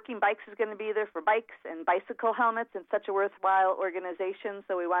excited. Working Bikes is going to be there for bikes and bicycle helmets, and such a worthwhile organization.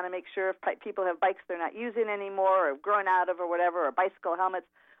 So we want to make sure if people have bikes they're not using anymore or grown out of or whatever, or bicycle helmets,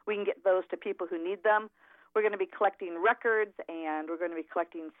 we can get those to people who need them. We're going to be collecting records, and we're going to be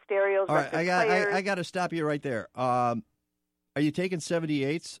collecting stereos. All right, I got to stop you right there. Are you taking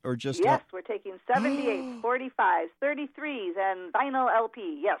 78s or just... Yes, we're taking 78s, 45s, 33s, and vinyl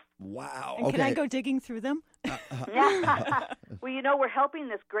LP, yes. Wow. And can I go digging through them? Well, we're helping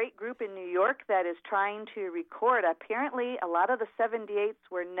this great group in New York that is trying to record. Apparently, a lot of the 78s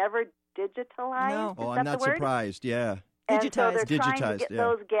were never digitalized. No. Oh, I'm not surprised, yeah. And so they're trying to get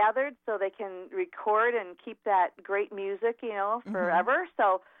those gathered so they can record and keep that great music, forever.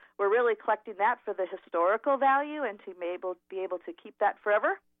 So... we're really collecting that for the historical value and to be able to keep that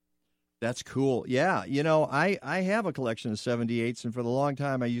forever. That's cool. Yeah. I have a collection of 78s, and for the long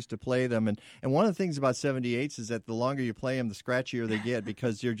time I used to play them. And one of the things about 78s is that the longer you play them, the scratchier they get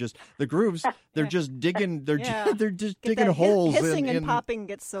because the grooves, they're just digging, they're just digging holes. Hissing and popping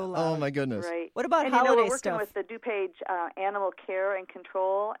gets so loud. Oh, my goodness. Right. What about holiday holiday we're working stuff? with the DuPage Animal Care and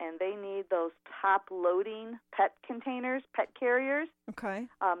Control, and they need those top-loading pet containers, pet carriers. Okay.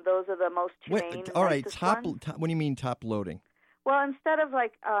 Those are the most humane. All right. Top, what do you mean top loading? Well, instead of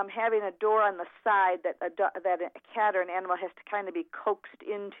having a door on the side that a cat or an animal has to kind of be coaxed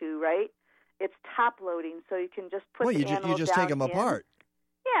into, right? It's top loading, so you can just put the animal you just down take them in. apart.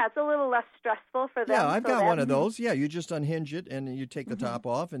 Yeah, it's a little less stressful for them. Yeah, I've got one of those. Yeah, you just unhinge it and you take the top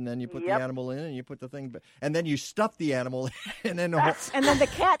off, and then you put the animal in, and you put the thing, and then you stuff the animal, and then the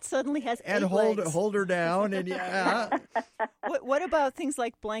cat suddenly has and hold her down, and What about things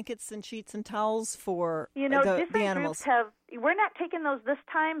like blankets and sheets and towels for the animals? Groups we're not taking those this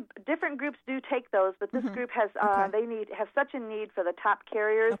time. Different groups do take those, but this group has they have such a need for the top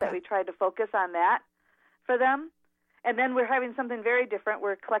carriers that we tried to focus on that for them. And then we're having something very different.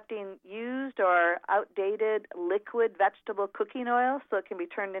 We're collecting used or outdated liquid vegetable cooking oil so it can be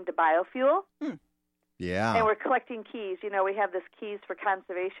turned into biofuel. Yeah. And we're collecting keys. We have this Keys for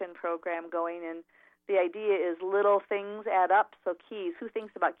Conservation program going, and the idea is little things add up. So keys, who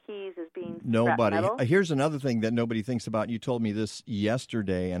thinks about keys as being nobody? Scrap metal? Here's another thing that nobody thinks about. You told me this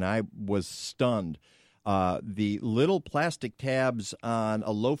yesterday, and I was stunned. The little plastic tabs on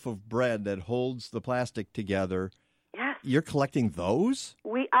a loaf of bread that holds the plastic together. Yes. You're collecting those?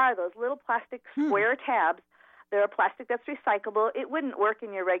 We are. Those little plastic square tabs. They're a plastic that's recyclable. It wouldn't work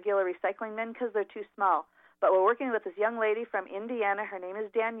in your regular recycling bin because they're too small. But we're working with this young lady from Indiana. Her name is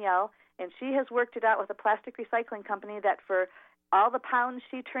Danielle, and she has worked it out with a plastic recycling company that for all the pounds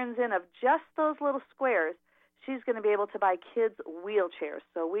she turns in of just those little squares, she's going to be able to buy kids' wheelchairs.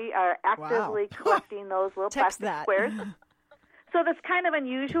 So we are actively collecting those little plastic squares. So that's kind of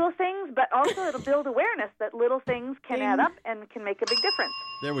unusual things, but also it'll build awareness that little things can add up and can make a big difference.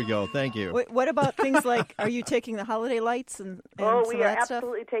 There we go. Thank you. What about things like, are you taking the holiday lights and we are that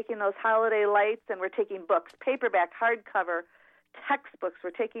absolutely taking those holiday lights, and we're taking books, paperback, hardcover, textbooks.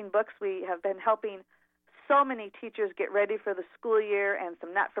 We're taking books. We have been helping so many teachers get ready for the school year, and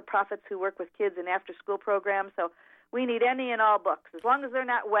some not-for-profits who work with kids in after-school programs. So we need any and all books. As long as they're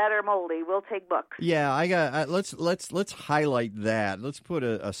not wet or moldy, we'll take books. Yeah, let's highlight that. Let's put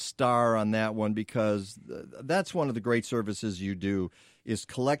a star on that one, because that's one of the great services you do, is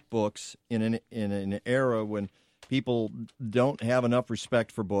collect books in an era when people don't have enough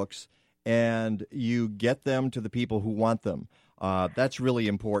respect for books, and you get them to the people who want them. That's really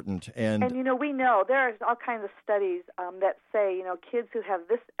important. And we know there are all kinds of studies that say, kids who have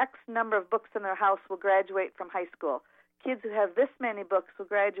this X number of books in their house will graduate from high school. Kids who have this many books will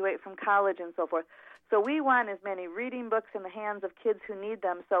graduate from college and so forth. So we want as many reading books in the hands of kids who need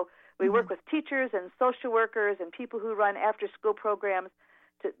them. So we work with teachers and social workers and people who run after-school programs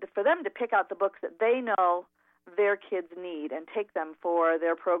for them to pick out the books that they know their kids need and take them for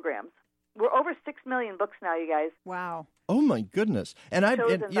their programs. We're over 6 million books now, you guys. Wow. Oh my goodness! And I've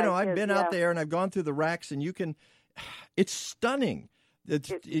kids, been out there and I've gone through the racks, and it's stunning.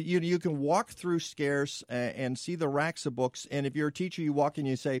 You can walk through SCARCE and see the racks of books, and if you're a teacher, you walk in and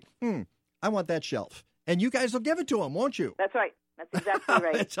you say, I want that shelf, and you guys will give it to them, won't you? That's right. That's exactly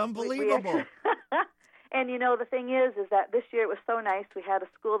right. It's unbelievable. And the thing is that this year it was so nice. We had a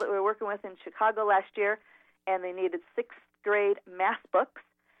school that we were working with in Chicago last year, and they needed 6th grade math books.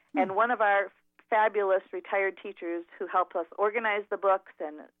 And one of our fabulous retired teachers who helped us organize the books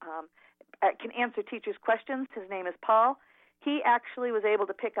and can answer teachers' questions, his name is Paul. He actually was able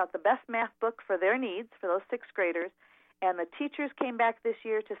to pick out the best math book for their needs, for those 6th graders. And the teachers came back this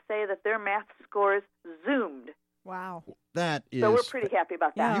year to say that their math scores zoomed. Wow. That is. So we're pretty happy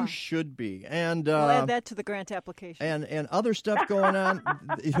about that. You should be. And we'll add that to the grant application. And other stuff going on.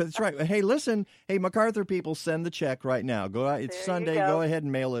 That's right. Hey, listen. Hey, MacArthur people, send the check right now. Go out. It's Sunday. Go ahead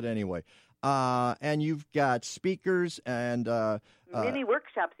and mail it anyway. And you've got speakers and mini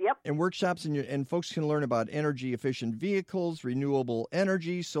workshops. Yep. And workshops, and folks can learn about energy-efficient vehicles, renewable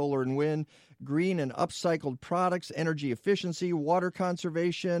energy, solar and wind, green and upcycled products, energy efficiency, water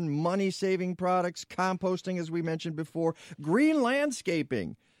conservation, money-saving products, composting, as we mentioned before, green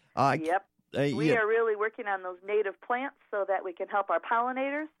landscaping. Yep. We are really working on those native plants so that we can help our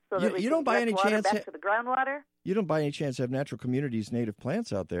pollinators, so that we can get water back to the groundwater. You don't by any chance have Natural Communities native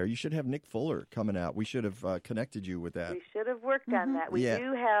plants out there. You should have Nick Fuller coming out. We should have connected you with that. We should have worked on that. We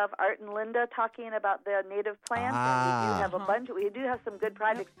do have Art and Linda talking about the native plants, and we do have a bunch. We do have some good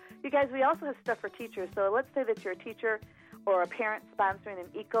projects. You guys, we also have stuff for teachers. So let's say that you're a teacher or a parent sponsoring an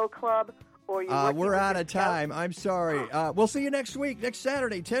eco club. We're out of time. I'm sorry. We'll see you next week, next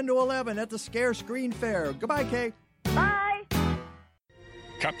Saturday, 10 to 11 at the SCARCE Green Fair. Goodbye, Kay. Bye.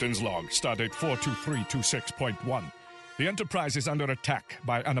 Captain's log, stardate 42326.1. The Enterprise is under attack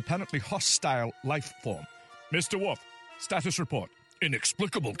by an apparently hostile life form. Mr. Wolf, status report.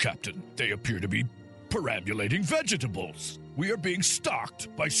 Inexplicable, Captain. They appear to be perambulating vegetables. We are being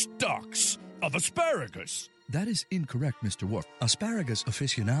stalked by stalks of asparagus. That is incorrect, Mr. Wolf. Asparagus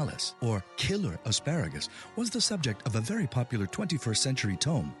officinalis, or killer asparagus, was the subject of a very popular 21st century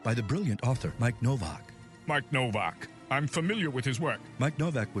tome by the brilliant author Mike Novak. Mike Novak. I'm familiar with his work. Mike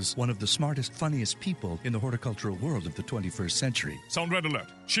Novak was one of the smartest, funniest people in the horticultural world of the 21st century. Sound red alert.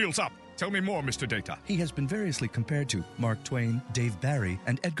 Shields up. Tell me more, Mr. Data. He has been variously compared to Mark Twain, Dave Barry,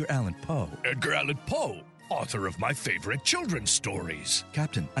 and Edgar Allan Poe. Edgar Allan Poe, author of my favorite children's stories.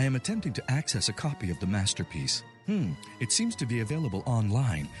 Captain, I am attempting to access a copy of the masterpiece. It seems to be available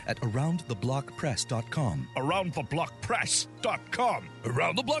online at aroundtheblockpress.com. Aroundtheblockpress.com.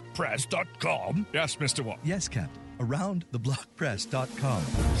 Aroundtheblockpress.com? Yes, Mr. Wolf. Yes, Captain. Aroundtheblockpress.com.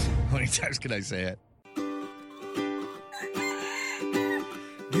 How many times can I say it?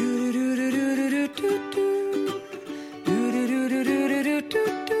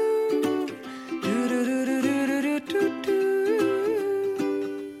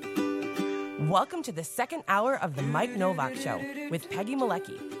 Welcome to the second hour of the Mike Novak Show with Peggy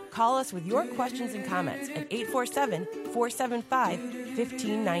Malecki. Call us with your questions and comments at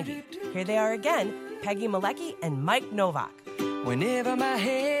 847-475-1590. Here they are again, Peggy Malecki and Mike Novak. Whenever my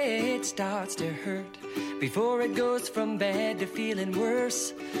head starts to hurt, before it goes from bad to feeling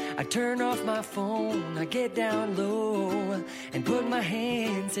worse, I turn off my phone, I get down low, and put my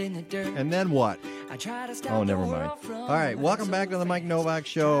hands in the dirt. And then what? I try to stop never mind. All right, welcome back to the Mike Novak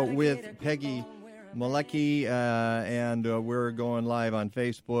Show with Peggy Malecki, and we're going live on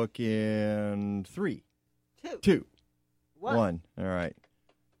Facebook in 3, 2, 1. All right.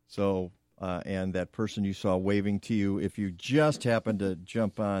 So, and that person you saw waving to you, if you just happened to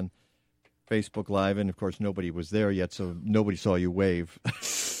jump on Facebook Live, and of course nobody was there yet, so nobody saw you wave.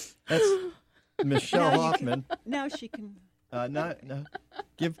 That's Michele Hoffman. Now she can No.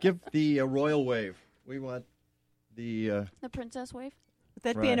 Give the royal wave. We want the princess wave. Would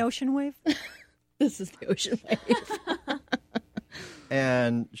that be an ocean wave? This is the ocean wave.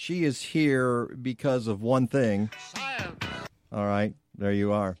 And she is here because of one thing. Science. All right, there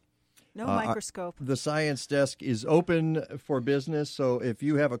you are. No microscope. The science desk is open for business, so if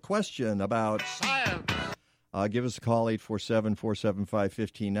you have a question about science, give us a call,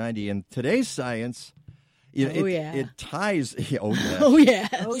 847-475-1590. And today's science, it ties. Oh, yeah. Oh,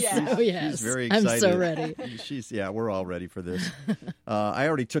 yes. Oh, yeah. Oh, yes. She's very excited. I'm so ready. We're all ready for this. I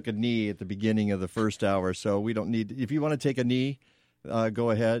already took a knee at the beginning of the first hour, so we don't need. If you want to take a knee,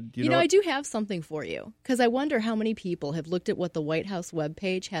 go ahead. You know, I do have something for you, because I wonder how many people have looked at what the White House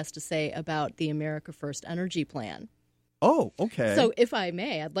webpage has to say about the America First energy plan. Oh, okay. So if I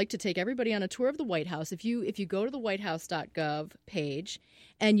may, I'd like to take everybody on a tour of the White House. If you go to the whitehouse.gov page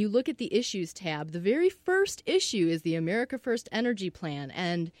and you look at the issues tab, the very first issue is the America First energy plan.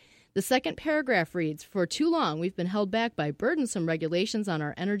 And the second paragraph reads, "For too long, we've been held back by burdensome regulations on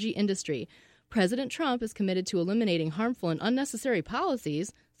our energy industry. President Trump is committed to eliminating harmful and unnecessary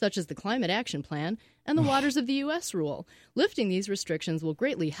policies, such as the Climate Action Plan and the Waters of the U.S. rule. Lifting these restrictions will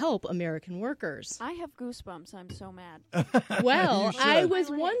greatly help American workers." I have goosebumps. I'm so mad. Well, I was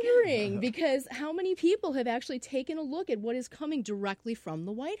wondering, because how many people have actually taken a look at what is coming directly from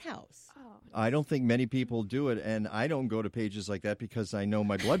the White House? I don't think many people do it, and I don't go to pages like that because I know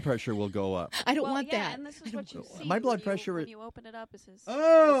my blood pressure will go up. I don't want that. And this is what you see. My blood pressure. When you open it up, is his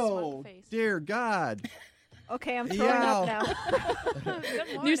Oh, smug face. dear God. Okay, I'm throwing up now. Good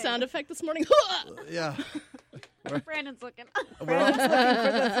morning. New sound effect this morning. Yeah. Brandon's looking. Brandon's looking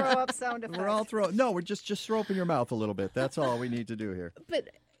for the throw up sound effect. We're all No, we're just throw up in your mouth a little bit. That's all we need to do here. But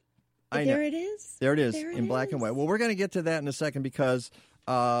I there know. it is. There it is in black and white. Well, we're going to get to that in a second because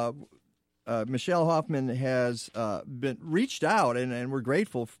Michele Hoffman has been reached out, and we're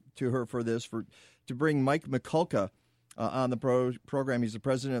grateful to her for this, to bring Mike Mikulka on the program. He's the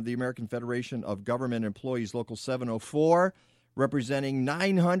president of the American Federation of Government Employees, Local 704, representing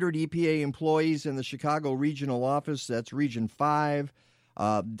 900 EPA employees in the Chicago regional office. That's Region 5.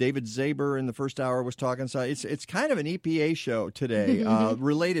 David Zaber in the first hour was talking. So it's kind of an EPA show today,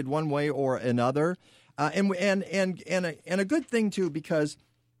 related one way or another, and a good thing too, because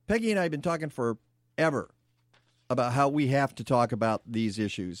Peggy and I have been talking forever about how we have to talk about these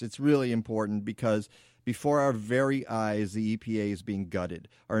issues. It's really important because before our very eyes, the EPA is being gutted.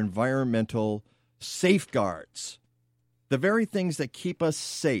 Our environmental safeguards, the very things that keep us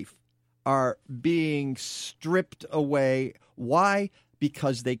safe, are being stripped away. Why?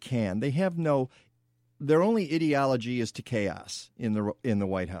 Because they can. They have their only ideology is to chaos in the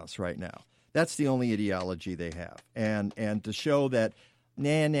White House right now. That's the only ideology they have. And to show that,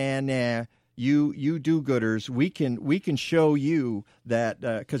 nah, you do-gooders, we can show you that,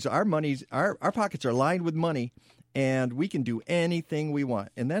 because our pockets are lined with money, and we can do anything we want,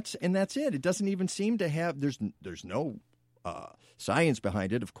 and that's it. It doesn't even seem to have. There's no science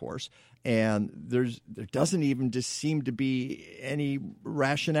behind it, of course, and there doesn't even just seem to be any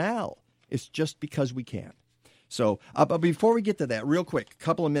rationale. It's just because we can. So, but before we get to that, real quick, a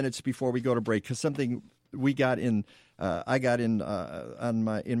couple of minutes before we go to break, because something we got in. I got in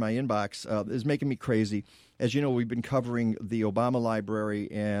my inbox is making me crazy. As you know, we've been covering the Obama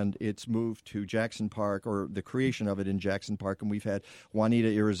Library and its move to Jackson Park, or the creation of it in Jackson Park, and we've had Juanita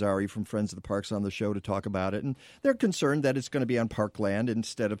Irizarry from Friends of the Parks on the show to talk about it. And they're concerned that it's going to be on parkland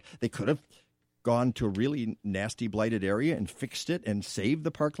instead of, they could have gone to a really nasty blighted area and fixed it and saved the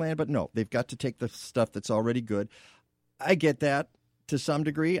parkland, but no, they've got to take the stuff that's already good. I get that to some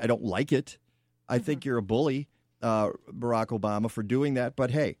degree. I don't like it. I think you're a bully, Barack Obama, for doing that.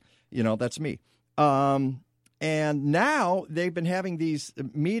 But hey, that's me. And now they've been having these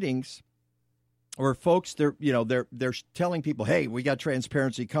meetings where folks, they're telling people, hey, we got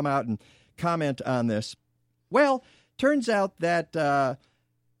transparency. Come out and comment on this. Well, turns out that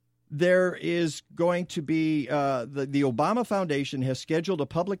there is going to be the Obama Foundation has scheduled a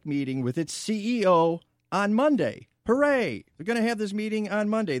public meeting with its CEO on Monday. Hooray! They're going to have this meeting on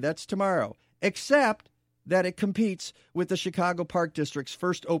Monday. That's tomorrow. Except that it competes with the Chicago Park District's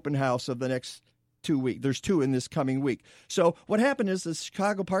first open house of the next 2 weeks. There's 2 in this coming week. So what happened is the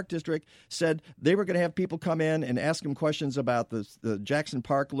Chicago Park District said they were going to have people come in and ask them questions about the Jackson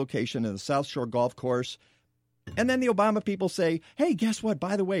Park location and the South Shore Golf Course. And then the Obama people say, hey, guess what?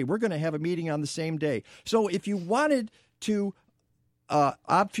 By the way, we're going to have a meeting on the same day. So if you wanted to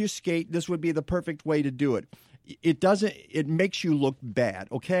obfuscate, this would be the perfect way to do it. It makes you look bad,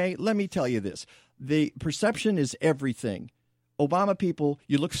 okay? Let me tell you this. The perception is everything. Obama people,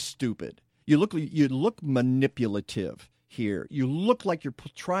 you look stupid. You look manipulative. here. You look like you're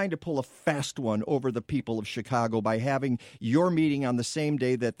trying to pull a fast one over the people of Chicago by having your meeting on the same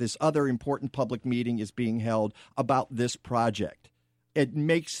day that this other important public meeting is being held about this project. It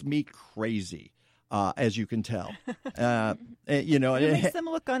makes me crazy, as you can tell. You know, it makes them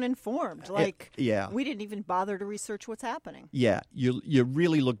look uninformed. Like, yeah, we didn't even bother to research what's happening. Yeah, you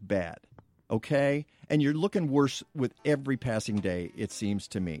really look bad. Okay? And you're looking worse with every passing day, it seems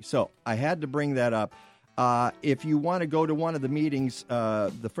to me. So I had to bring that up. If you want to go to one of the meetings,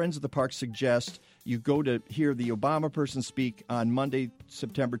 the Friends of the Park suggest you go to hear the Obama person speak on Monday,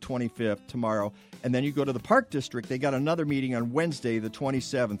 September 25th, tomorrow, and then you go to the Park District. They got another meeting on Wednesday, the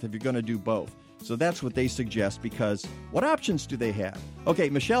 27th, if you're going to do both. So that's what they suggest, because what options do they have? Okay,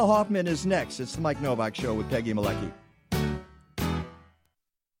 Michele Hoffman is next. It's the Mike Novak Show with Peggy Malecki.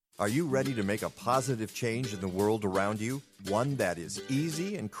 Are you ready to make a positive change in the world around you? One that is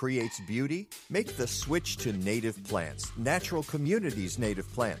easy and creates beauty? Make the switch to native plants, Natural Communities native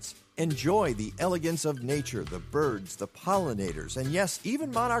plants. Enjoy the elegance of nature, the birds, the pollinators, and yes,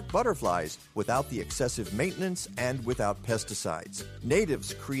 even monarch butterflies without the excessive maintenance and without pesticides.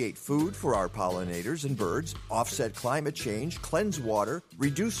 Natives create food for our pollinators and birds, offset climate change, cleanse water,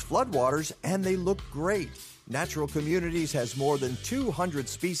 reduce floodwaters, and they look great. Natural Communities has more than 200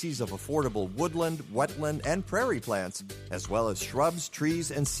 species of affordable woodland, wetland, and prairie plants, as well as shrubs,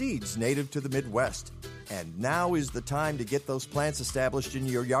 trees, and seeds native to the Midwest. And now is the time to get those plants established in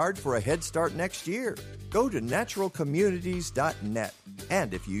your yard for a head start next year. Go to naturalcommunities.net.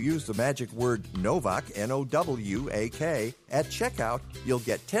 And if you use the magic word NOWAK, N-O-W-A-K, at checkout, you'll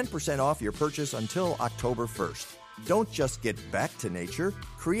get 10% off your purchase until October 1st. Don't just get back to nature,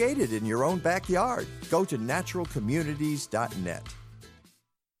 create it in your own backyard. Go to naturalcommunities.net.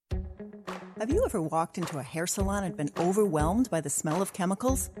 Have you ever walked into a hair salon and been overwhelmed by the smell of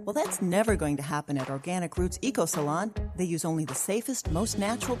chemicals? Well, that's never going to happen at Organic Roots Eco Salon. They use only the safest, most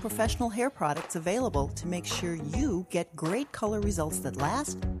natural professional hair products available to make sure you get great color results that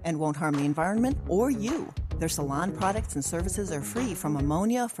last and won't harm the environment or you. Their salon products and services are free from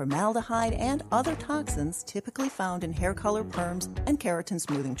ammonia, formaldehyde, and other toxins typically found in hair color perms and keratin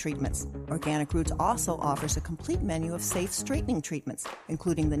smoothing treatments. Organic Roots also offers a complete menu of safe straightening treatments,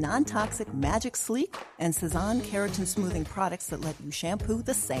 including the non-toxic Magic Sleek and Cezanne keratin smoothing products that let you shampoo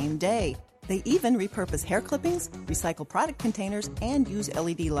the same day. They even repurpose hair clippings, recycle product containers, and use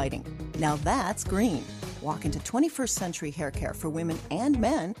LED lighting. Now that's green. Walk into 21st century hair care for women and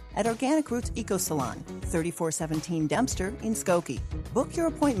men at Organic Roots Eco Salon, 3417 Dempster in Skokie. Book your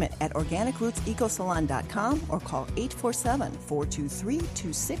appointment at organicrootsecosalon.com or call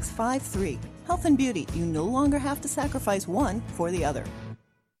 847-423-2653. Health and beauty, you no longer have to sacrifice one for the other.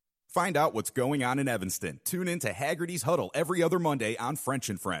 Find out what's going on in Evanston. Tune in to Haggerty's Huddle every other Monday on French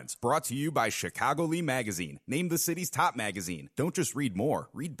and Friends. Brought to you by Chicago Lee Magazine. Named the city's top magazine. Don't just read more,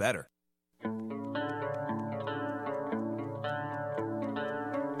 read better.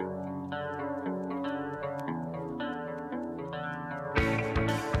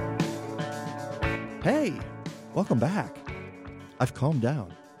 Hey, welcome back. I've calmed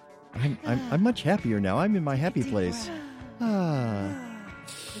down. I'm much happier now. I'm in my happy place.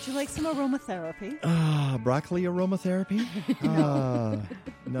 Would you like some aromatherapy? Broccoli aromatherapy?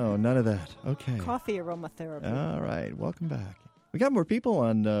 No, none of that. Okay. Coffee aromatherapy. All right, welcome back. We got more people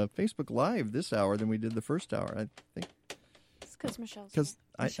on Facebook Live this hour than we did the first hour, I think. It's because Michelle's here.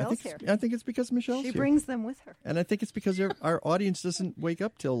 Michelle's here. I think it's because Michelle's here. She brings them with her. And I think it's because our audience doesn't wake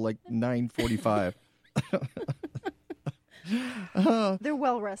up till like 9:45. They're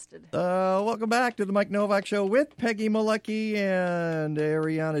well rested. Welcome back to the Mike Novak Show with Peggy Malecki and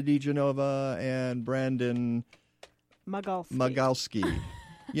Ariana DiGenova and Brandon Magalski.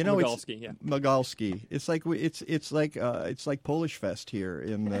 You know, Magalski, yeah. Magalski. It's like it's like Polish Fest here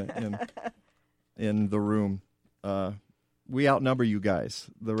in the room. We outnumber you guys,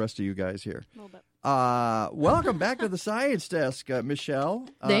 the rest of you guys here. A little bit. Welcome back to the Science Desk, Michelle.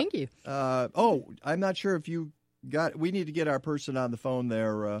 Thank you. I'm not sure if you we need to get our person on the phone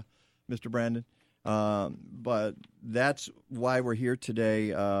there, Mr. Brandon. But that's why we're here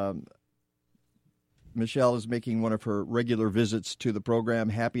today. Michelle is making one of her regular visits to the program.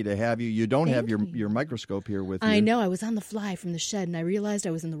 Happy to have you. You don't have your microscope here with you. I know. I was on the fly from the shed, and I realized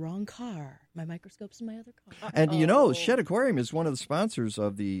I was in the wrong car. My microscope's in my other car. And, you know, Shed Aquarium is one of the sponsors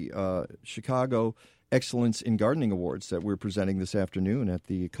of the Chicago Excellence in Gardening Awards that we're presenting this afternoon at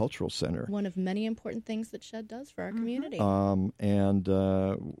the Cultural Center. One of many important things that Shed does for our community. And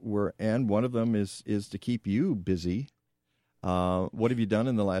one of them is to keep you busy. What have you done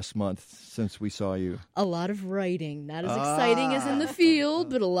in the last month since we saw you? A lot of writing. Not as exciting as in the field,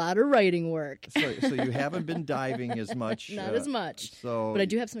 but a lot of writing work. So you haven't been diving as much? Not as much. But I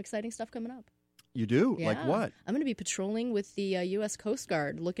do have some exciting stuff coming up. You do? Yeah. Like what? I'm going to be patrolling with the U.S. Coast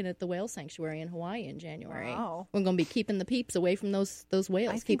Guard, looking at the whale sanctuary in Hawaii in January. Wow. We're going to be keeping the peeps away from those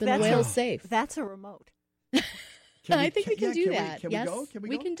whales, keeping the that's whales safe. That's a remote. I think we can do that. Can yes, we go? Can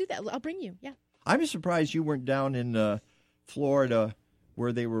we can do that. I'll bring you. Yeah. I'm surprised you weren't down in Florida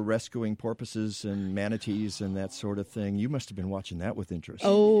where they were rescuing porpoises and manatees and that sort of thing. You must have been watching that with interest.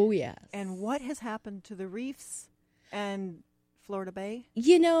 Oh, yes. And what has happened to the reefs and Florida Bay?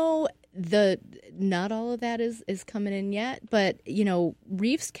 Not all of that is coming in yet, but,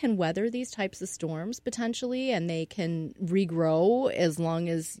 reefs can weather these types of storms potentially, and they can regrow as long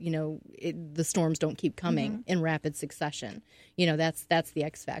as, the storms don't keep coming in rapid succession. That's the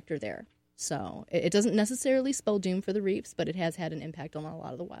X factor there. So it doesn't necessarily spell doom for the reefs, but it has had an impact on a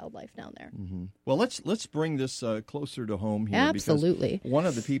lot of the wildlife down there. Mm-hmm. Well, let's bring this closer to home here. Absolutely. Because one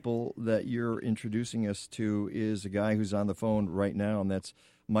of the people that you're introducing us to is a guy who's on the phone right now, and that's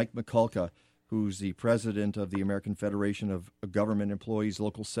Mike Mikulka, who's the president of the American Federation of Government Employees,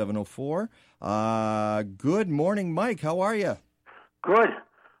 Local 704. Good morning, Mike. How are you? Good.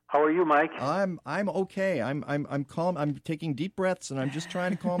 How are you, Mike? I'm okay. I'm calm. I'm taking deep breaths, and I'm just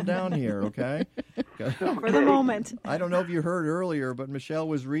trying to calm down here. Okay. For the moment. I don't know if you heard earlier, but Michele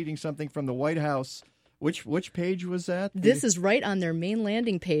was reading something from the White House. Which page was that? This is right on their main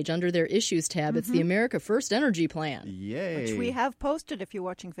landing page under their Issues tab. It's the America First Energy Plan. Yay. Which we have posted if you're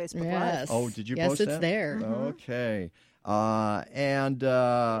watching Facebook Live. Oh, did you Yes, post that? it's there. Okay.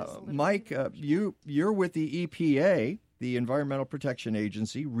 Mike, you're with the EPA, the Environmental Protection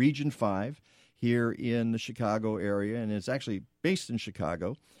Agency, Region 5, here in the Chicago area, and it's actually based in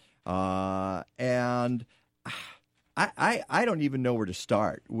Chicago. And I don't even know where to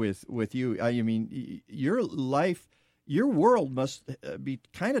start with you. I mean, your world must be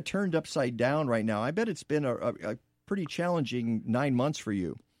kind of turned upside down right now. I bet it's been a pretty challenging 9 months for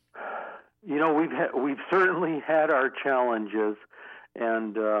you. We've certainly had our challenges,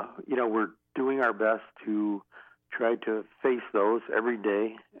 and we're doing our best to try to face those every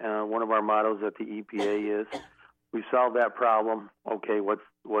day. One of our mottos at the EPA is, "We solved that problem. Okay, what's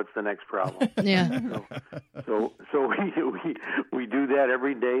the next problem?" Yeah. So we do that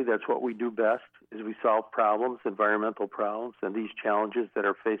every day. That's what we do best, is we solve problems, environmental problems, and these challenges that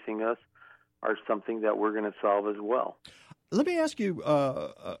are facing us are something that we're going to solve as well. Let me ask you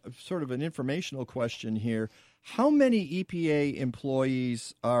sort of an informational question here. How many EPA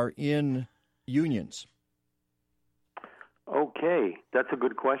employees are in unions? Okay, that's a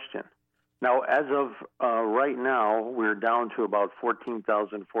good question. Now, as of right now, we're down to about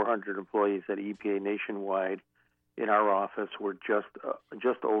 14,400 employees at EPA nationwide. In our office, we're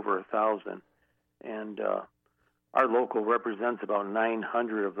just over 1,000, and our local represents about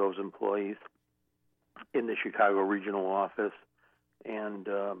 900 of those employees in the Chicago regional office, and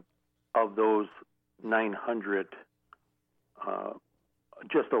of those 900,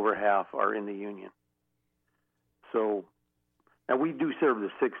 just over half are in the union. So, and we do serve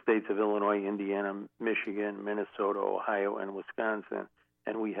the 6 states of Illinois, Indiana, Michigan, Minnesota, Ohio, and Wisconsin,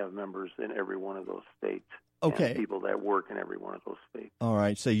 and we have members in every one of those states. Okay. And people that work in every one of those states. All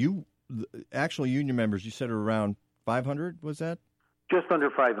right. So actual union members, you said are around 500, was that? Just under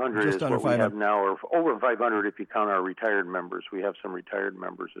 500 Just is under what 500. we have now, or over 500 if you count our retired members. We have some retired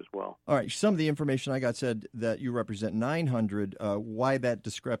members as well. All right. Some of the information I got said that you represent 900. Why that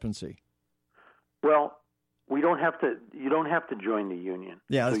discrepancy? Well, you don't have to join the union.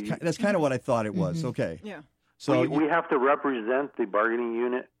 Yeah, So that's kind of what I thought it was. Mm-hmm. Okay. Yeah. So we have to represent the bargaining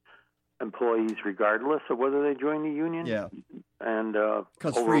unit employees regardless of whether they join the union. Yeah. And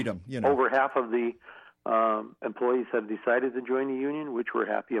because freedom, over half of the employees have decided to join the union, which we're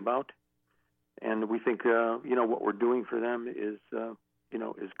happy about. And we think, what we're doing for them is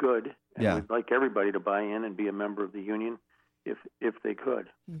good. And we'd like everybody to buy in and be a member of the union if they could.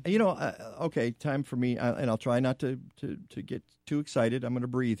 Okay, time for me, and I'll try not to get too excited. I'm going to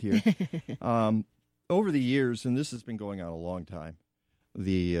breathe here. Over the years, and this has been going on a long time,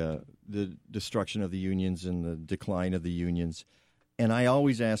 the destruction of the unions and the decline of the unions. And I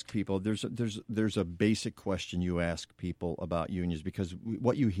always ask people, there's a basic question you ask people about unions, because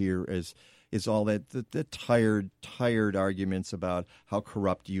what you hear is all that the tired arguments about how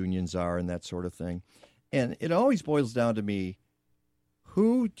corrupt unions are and that sort of thing. And it always boils down to me,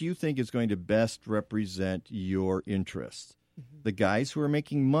 who do you think is going to best represent your interests? Mm-hmm. The guys who are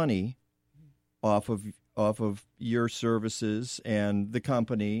making money off of your services and the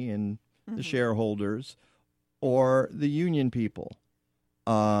company and the shareholders, or the union people.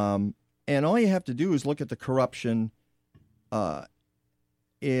 And all you have to do is look at the corruption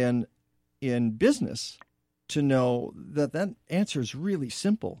in business to know that answer is really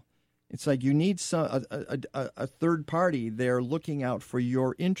simple. It's like you need a third party there looking out for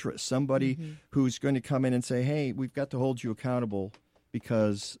your interests, somebody who's going to come in and say, hey, we've got to hold you accountable,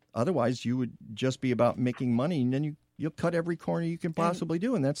 because otherwise you would just be about making money, and then you'll cut every corner you can possibly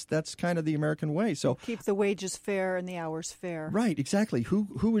do, and that's kind of the American way. So keep the wages fair and the hours fair. Right, exactly.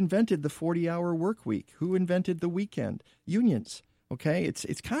 Who invented the 40-hour work week? Who invented the weekend? Unions. Okay,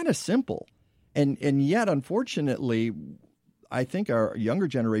 it's kind of simple, and yet unfortunately, I think our younger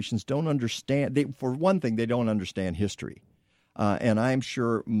generations don't understand. For one thing, they don't understand history. And I'm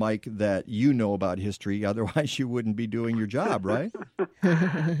sure, Mike, that you know about history. Otherwise, you wouldn't be doing your job, right?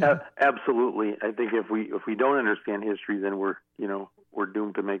 Absolutely. I think if we don't understand history, then we're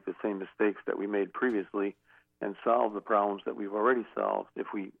doomed to make the same mistakes that we made previously and solve the problems that we've already solved. If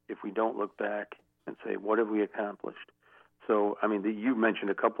we don't look back and say, what have we accomplished? So, I mean, you mentioned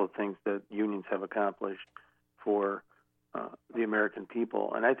a couple of things that unions have accomplished for the American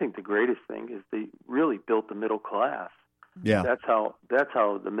people, and I think the greatest thing is they really built the middle class. Yeah, that's how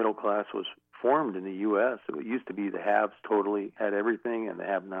the middle class was formed in the U.S. It used to be the haves totally had everything, and the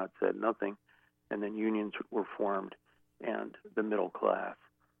have-nots had nothing, and then unions were formed, and the middle class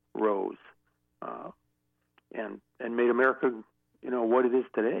rose, and made America, what it is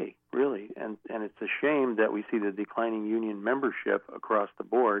today, really. And it's a shame that we see the declining union membership across the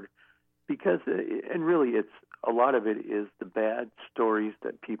board, because and really it's a lot of it is the bad stories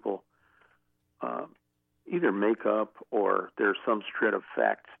that people either make up, or there's some shred of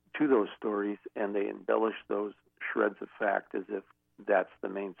fact to those stories, and they embellish those shreds of fact as if that's the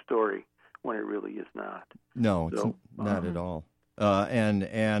main story, when it really is not. No, it's not at all.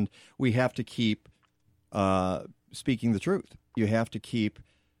 And we have to keep speaking the truth. You have to keep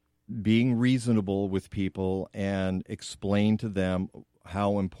being reasonable with people and explain to them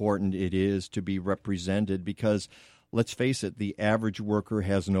how important it is to be represented, because let's face it, the average worker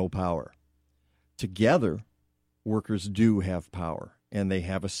has no power. Together, workers do have power, and they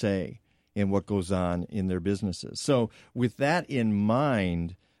have a say in what goes on in their businesses. So with that in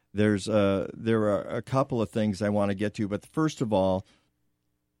mind, there are a couple of things I want to get to. But first of all,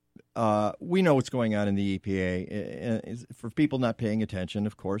 we know what's going on in the EPA. For people not paying attention,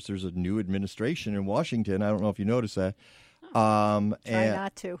 of course, there's a new administration in Washington. I don't know if you noticed that. Try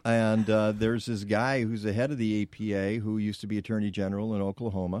not to. And there's this guy who's the head of the EPA who used to be Attorney General in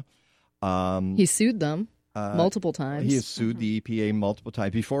Oklahoma. He sued them multiple times. He has sued the EPA multiple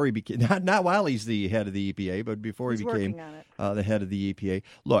times before he became not while he's the head of the EPA, but before he became the head of the EPA.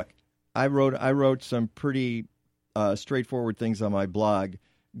 Look, I wrote some pretty straightforward things on my blog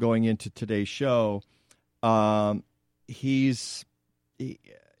going into today's show. He's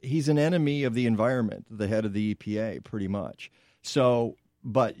an enemy of the environment, the head of the EPA, pretty much. So,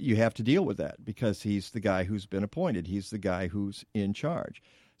 but you have to deal with that because he's the guy who's been appointed. He's the guy who's in charge.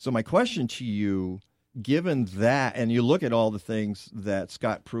 So my question to you, given that, and you look at all the things that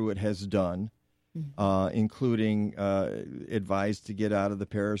Scott Pruitt has done, including advised to get out of the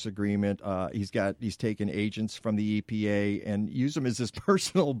Paris Agreement. He's taken agents from the EPA and used them as his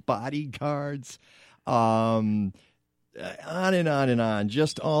personal bodyguards. On and on and on.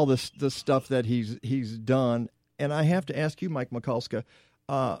 Just all the stuff that he's done. And I have to ask you, Mike Mikulka,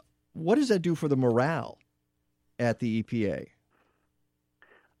 what does that do for the morale at the EPA?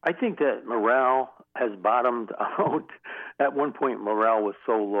 I think that morale has bottomed out. At one point, morale was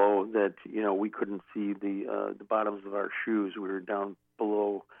so low that we couldn't see the bottoms of our shoes. We were down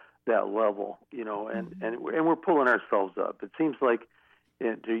below that level, and we're pulling ourselves up. It seems like,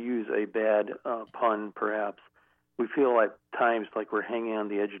 to use a bad pun, perhaps, we feel at times like we're hanging on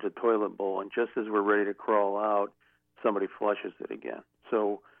the edge of the toilet bowl, and just as we're ready to crawl out, somebody flushes it again.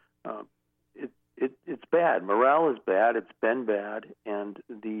 So it's bad. Morale is bad. It's been bad, and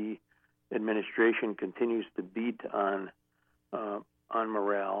the administration continues to beat on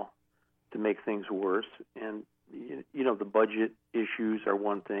morale to make things worse. And the budget issues are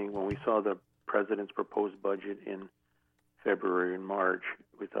one thing. When we saw the president's proposed budget in February and March,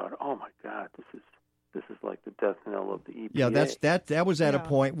 we thought, "Oh my God, this is like the death knell of the EPA." Yeah, that was at a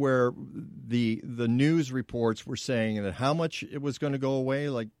point where the news reports were saying that how much it was going to go away,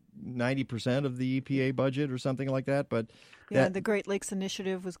 like 90% of the EPA budget or something like that. But the Great Lakes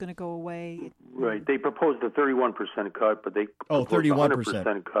Initiative was going to go away. Right. They proposed a 31% cut, but they proposed 31%. a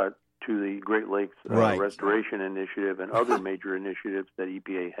 100% cut to the Great Lakes Restoration Initiative and other major initiatives that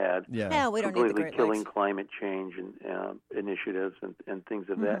EPA had. Yeah, we don't need the completely Great killing Lakes. climate change and initiatives and things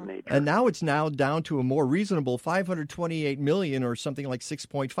of that nature. And now it's down to a more reasonable $528 million or something like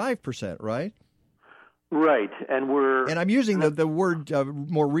 6.5%, right? Right, and I'm using the word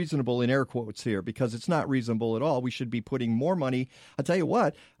more reasonable in air quotes here because it's not reasonable at all. We should be putting more money. I'll tell you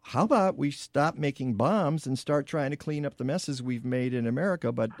what, how about we stop making bombs and start trying to clean up the messes we've made in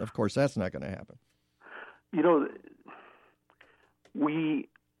America? But, of course, that's not going to happen. You know, we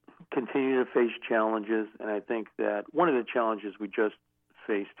continue to face challenges, and I think that one of the challenges we just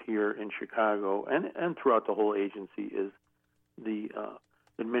faced here in Chicago and throughout the whole agency is the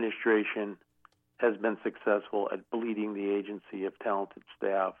administration has been successful at bleeding the agency of talented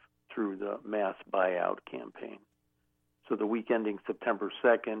staff through the mass buyout campaign. So the week ending September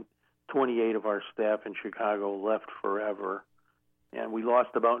 2nd, 28 of our staff in Chicago left forever, and we lost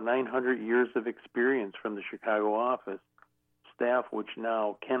about 900 years of experience from the Chicago office, staff which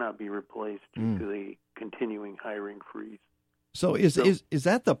now cannot be replaced due to the continuing hiring freeze. So is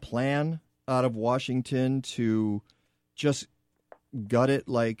that the plan out of Washington to just gut it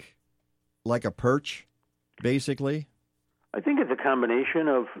like a perch, basically? I think it's a combination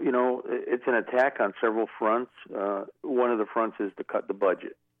of, it's an attack on several fronts. One of the fronts is to cut the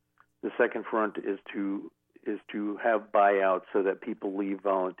budget. The second front is to have buyouts so that people leave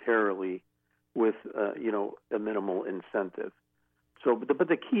voluntarily with, a minimal incentive. So, but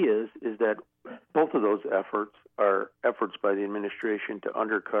the key is that both of those efforts are efforts by the administration to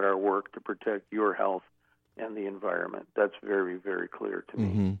undercut our work to protect your health and the environment. That's very, very clear to me.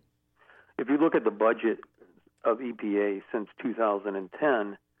 Mm-hmm. If you look at the budget of EPA since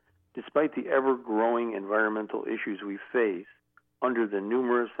 2010, despite the ever-growing environmental issues we face, under the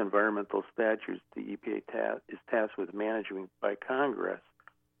numerous environmental statutes the EPA is tasked with managing by Congress,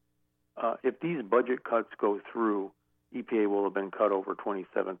 if these budget cuts go through, EPA will have been cut over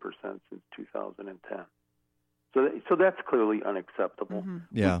 27% since 2010. So that's clearly unacceptable. Mm-hmm.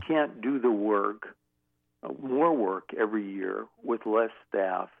 Yeah. We can't do the work, more work every year with less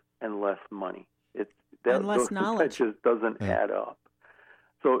staff and less money. And less knowledge. That just doesn't add up.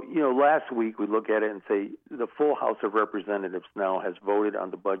 So, last week we look at it and say the full House of Representatives now has voted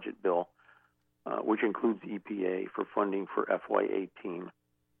on the budget bill, which includes EPA for funding for FY18.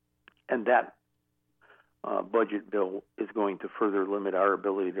 And that budget bill is going to further limit our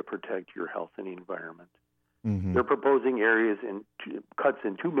ability to protect your health and the environment. Mm-hmm. They're proposing cuts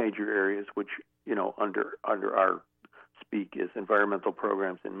in two major areas, which, under our speak is environmental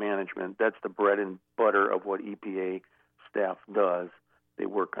programs and management. That's the bread and butter of what EPA staff does. They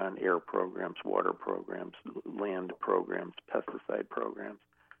work on air programs, water programs, land programs, pesticide programs.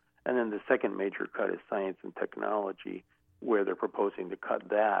 And then the second major cut is science and technology, where they're proposing to cut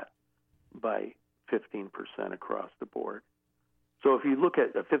that by 15% across the board. So if you look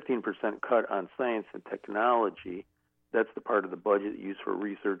at a 15% cut on science and technology, that's the part of the budget used for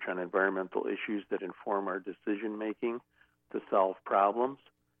research on environmental issues that inform our decision-making to solve problems.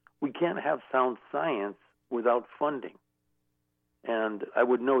 We can't have sound science without funding. And I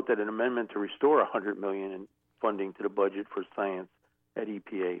would note that an amendment to restore $100 million in funding to the budget for science at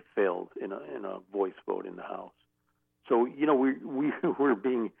EPA failed in a voice vote in the House. So,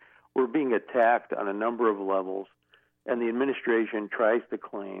 we're being attacked on a number of levels, and the administration tries to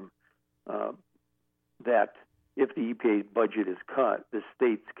claim that if the EPA budget is cut, the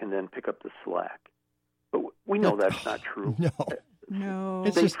states can then pick up the slack. But we know that's not true. No.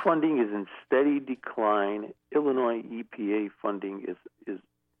 State funding is in steady decline. Illinois EPA funding is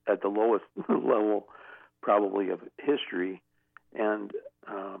at the lowest level probably of history. And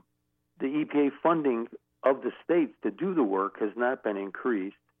the EPA funding of the states to do the work has not been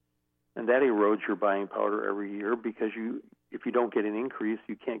increased. And that erodes your buying power every year because if you don't get an increase,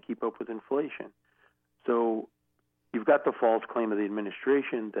 you can't keep up with inflation. So you've got the false claim of the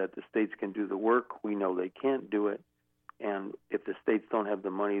administration that the states can do the work. We know they can't do it. And if the states don't have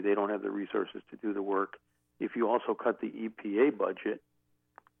the money, they don't have the resources to do the work. If you also cut the EPA budget,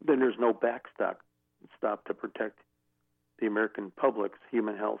 then there's no backstop to protect the American public's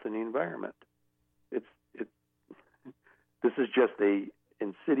human health and the environment. This is just a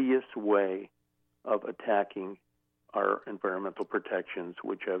insidious way of attacking our environmental protections,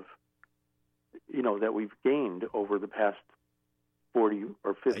 which have, that we've gained over the past 40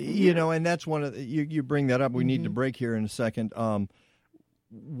 or 50 years. And that's one of you bring that up. We need to break here in a second.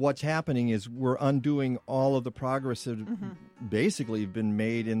 What's happening is we're undoing all of the progress that basically have been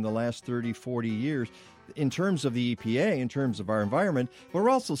made in the last 30, 40 years in terms of the EPA, in terms of our environment, but we're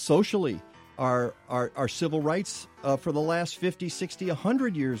also socially our civil rights for the last 50, 60,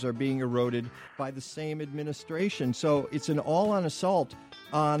 100 years are being eroded by the same administration. So it's an all-on assault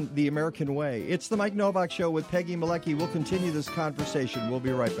on the American way. It's the Mike Novak Show with Peggy Malecki. We'll continue this conversation. We'll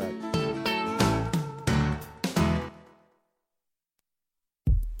be right back.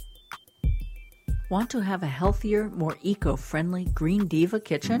 Want to have a healthier, more eco-friendly Green Diva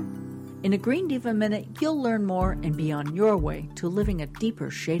kitchen? In a Green Diva Minute, you'll learn more and be on your way to living a deeper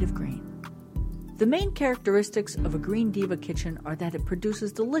shade of green. The main characteristics of a Green Diva kitchen are that it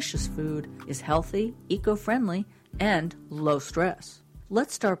produces delicious food, is healthy, eco-friendly, and low stress.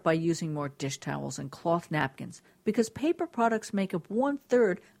 Let's start by using more dish towels and cloth napkins because paper products make up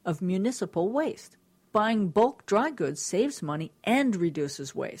 1/3 of municipal waste. Buying bulk dry goods saves money and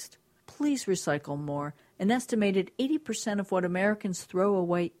reduces waste. Please recycle more. An estimated 80% of what Americans throw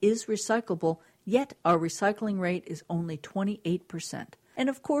away is recyclable, yet our recycling rate is only 28%. And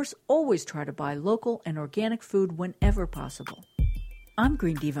of course, always try to buy local and organic food whenever possible. I'm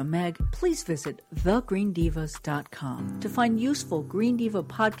Green Diva Meg. Please visit thegreendivas.com to find useful Green Diva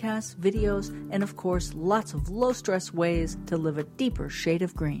podcasts, videos, and of course, lots of low-stress ways to live a deeper shade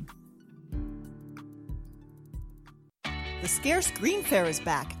of green. The SCARCE Green Fair is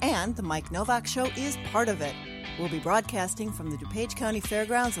back, and the Mike Novak Show is part of it. We'll be broadcasting from the DuPage County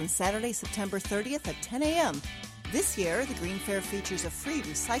Fairgrounds on Saturday, September 30th at 10 a.m. This year, the Green Fair features a free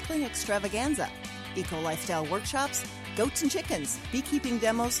recycling extravaganza, eco-lifestyle workshops, goats and chickens, beekeeping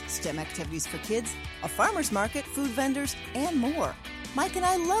demos, STEM activities for kids, a farmer's market, food vendors, and more. Mike and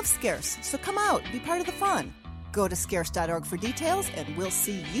I love SCARCE, so come out and be part of the fun. Go to scarce.org for details, and we'll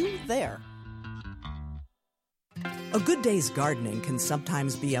see you there. A good day's gardening can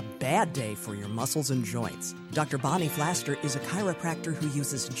sometimes be a bad day for your muscles and joints. Dr. Bonnie Flaster is a chiropractor who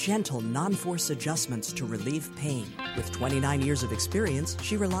uses gentle, non-force adjustments to relieve pain. With 29 years of experience,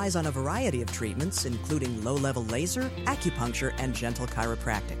 she relies on a variety of treatments, including low-level laser, acupuncture, and gentle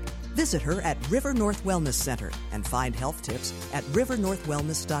chiropractic. Visit her at River North Wellness Center and find health tips at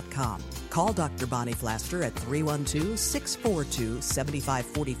rivernorthwellness.com. Call Dr. Bonnie Flaster at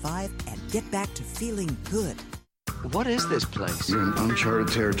 312-642-7545 and get back to feeling good. What is this place? You're in uncharted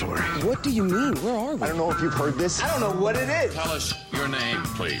territory. What do you mean? Where are we? I don't know if you've heard this. I don't know what it is. Tell us your name,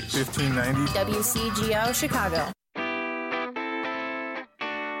 please. 1590 WCGO Chicago.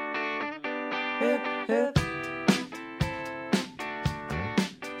 Hip, hip.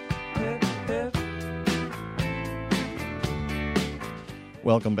 Hip, hip.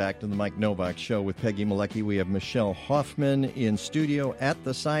 Welcome back to the Mike Novak Show with Peggy Malecki. We have Michele Hoffman in studio at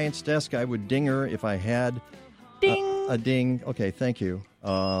the science desk. I would ding her if I had a ding. Okay, thank you.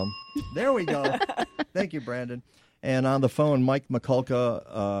 There we go. Thank you, Brandon. And on the phone, Mike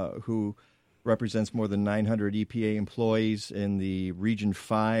Mikulka, who represents more than 900 EPA employees in the Region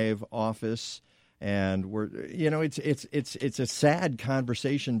 5 office. And it's a sad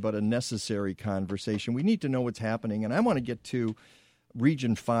conversation, but a necessary conversation. We need to know what's happening. And I want to get to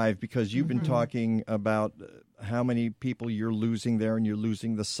Region 5 because you've been talking about how many people you're losing there, and you're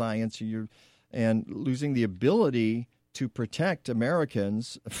losing the science, and losing the ability to protect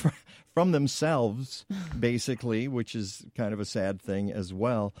Americans from themselves, basically, which is kind of a sad thing as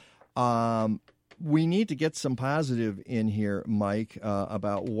well. We need to get some positive in here, Mike,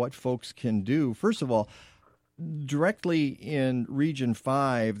 about what folks can do. First of all, directly in Region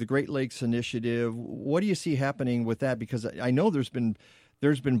 5, the Great Lakes Initiative, what do you see happening with that? Because I know there's been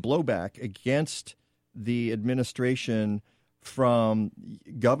blowback against the administration from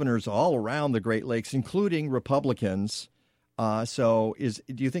governors all around the Great Lakes, including Republicans. Do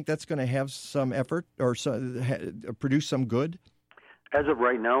you think that's going to have some effort or produce some good? As of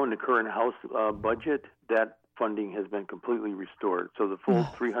right now, in the current House budget, that funding has been completely restored. So the full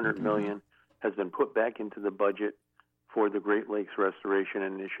 $300 million has been put back into the budget for the Great Lakes Restoration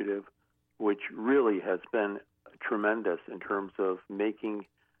Initiative, which really has been tremendous in terms of making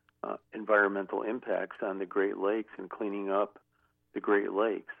environmental impacts on the Great Lakes and cleaning up the Great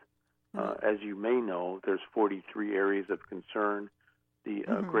Lakes. As you may know, there's 43 areas of concern. The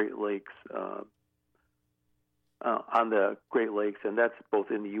Great Lakes, on the Great Lakes, and that's both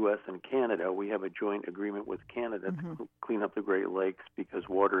in the U.S. and Canada. We have a joint agreement with Canada to clean up the Great Lakes because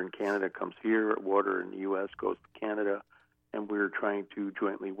water in Canada comes here, water in the U.S. goes to Canada, and we're trying to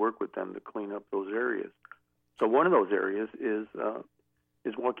jointly work with them to clean up those areas. So one of those areas is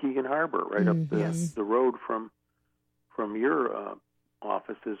Waukegan Harbor, right up the road from your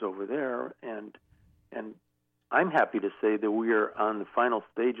offices over there, and I'm happy to say that we are on the final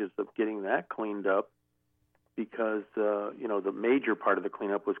stages of getting that cleaned up because the major part of the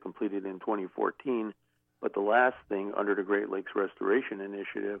cleanup was completed in 2014, but the last thing under the Great Lakes Restoration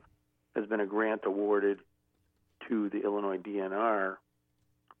Initiative has been a grant awarded to the Illinois DNR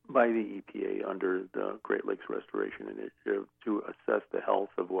by the EPA under the Great Lakes Restoration Initiative to assess the health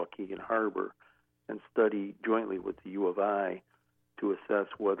of Waukegan Harbor and study jointly with the U of I to assess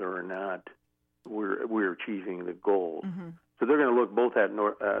whether or not we're achieving the goals. Mm-hmm. So they're going to look both at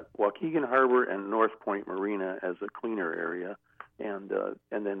Waukegan Harbor and North Point Marina as a cleaner area, and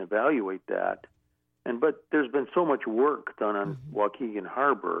then evaluate that. But there's been so much work done on Waukegan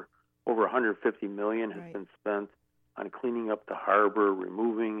Harbor. Over $150 million has been spent on cleaning up the harbor,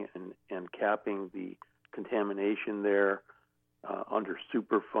 removing and capping the contamination there under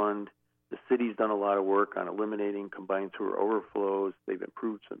Superfund. The city's done a lot of work on eliminating combined sewer overflows. They've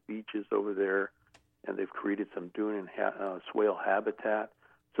improved some beaches over there, and they've created some dune and swale habitat.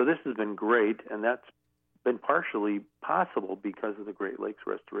 So this has been great, and that's been partially possible because of the Great Lakes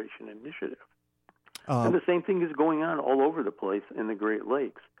Restoration Initiative. And the same thing is going on all over the place in the Great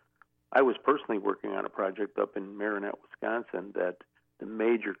Lakes. I was personally working on a project up in Marinette, Wisconsin, that the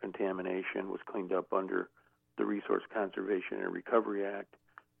major contamination was cleaned up under the Resource Conservation and Recovery Act,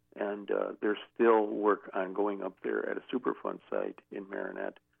 and there's still work on going up there at a Superfund site in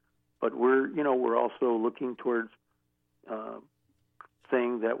Marinette. But we're also looking towards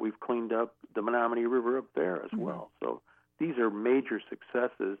saying that we've cleaned up the Menominee River up there as well. So these are major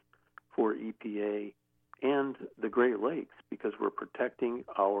successes for EPA and the Great Lakes because we're protecting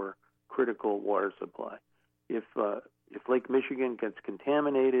our critical water supply. If Lake Michigan gets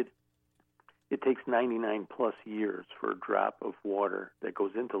contaminated, it takes 99 plus years for a drop of water that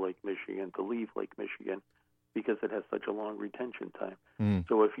goes into Lake Michigan to leave Lake Michigan because it has such a long retention time.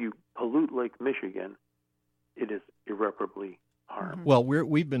 So if you pollute Lake Michigan, it is irreparably harmed. Well,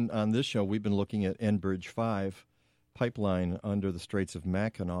 we've been on this show, we've been looking at Enbridge 5 pipeline under the Straits of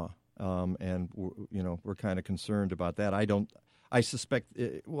Mackinac, and we're kind of concerned about that. I suspect,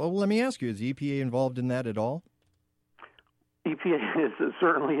 well, let me ask you, is EPA involved in that at all? EPA is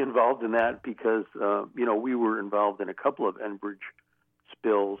certainly involved in that because, we were involved in a couple of Enbridge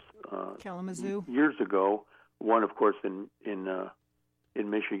spills Kalamazoo years ago. One, of course, in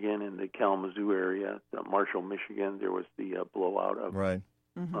Michigan, in the Kalamazoo area, Marshall, Michigan. There was the blowout of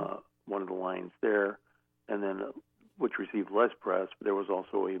one of the lines there, and then which received less press. But there was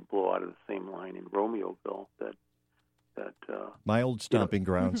also a blowout of the same line in Romeoville that my old stomping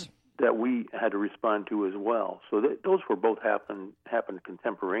grounds that we had to respond to as well. So those were both happened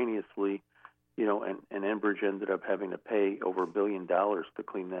contemporaneously, and Enbridge ended up having to pay over $1 billion to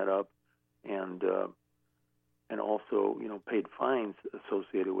clean that up, and also paid fines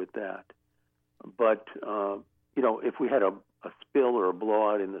associated with that. But if we had a spill or a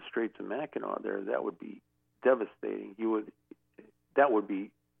blowout in the Straits of Mackinac there, that would be devastating.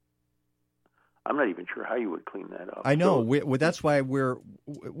 I'm not even sure how you would clean that up. I know. That's why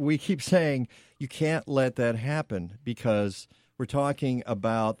we keep saying you can't let that happen because we're talking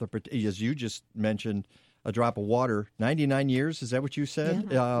about as you just mentioned, a drop of water, 99 years. Is that what you said?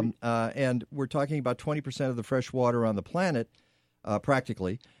 Yeah. And we're talking about 20% of the fresh water on the planet,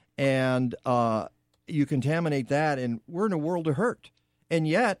 practically. And you contaminate that, and we're in a world of hurt. And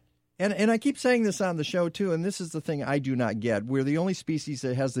yet, and I keep saying this on the show, too, and this is the thing I do not get. We're the only species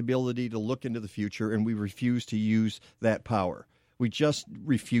that has the ability to look into the future, and we refuse to use that power. We just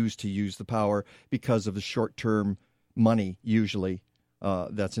refuse to use the power because of the short-term money, usually,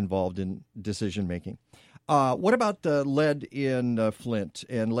 that's involved in decision-making. What about lead in Flint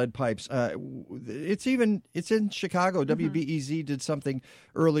and lead pipes? It's in Chicago. WBEZ did something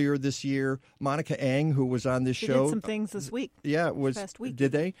earlier this year. Monica Eng, who was on this show, did some things this week. Yeah, it was. Past week.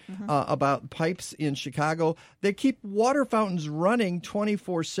 Did they about pipes in Chicago? They keep water fountains running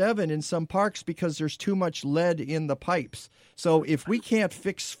 24/7 in some parks because there's too much lead in the pipes. So if we can't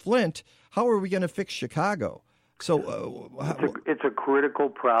fix Flint, how are we going to fix Chicago? So it's a critical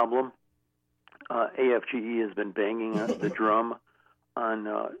problem. AFGE has been banging the drum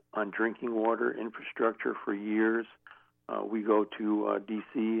on drinking water infrastructure for years. We go to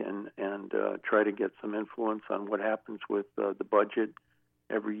D.C. and try to get some influence on what happens with the budget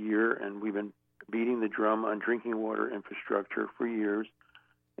every year, and we've been beating the drum on drinking water infrastructure for years.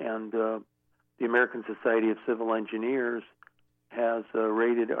 And the American Society of Civil Engineers has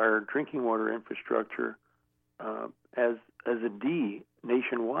rated our drinking water infrastructure as a D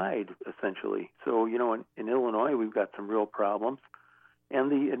nationwide, essentially. So, in Illinois, we've got some real problems.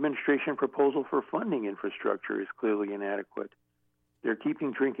 And the administration proposal for funding infrastructure is clearly inadequate. They're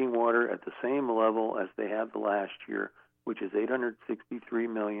keeping drinking water at the same level as they had the last year, which is $863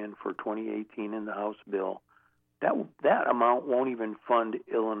 million for 2018 in the House bill. That amount won't even fund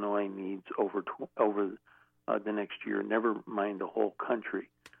Illinois needs over the next year, never mind the whole country.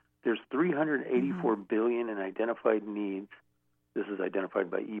 There's $384 billion in identified needs. This is identified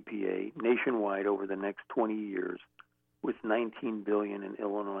by EPA nationwide over the next 20 years, with $19 billion in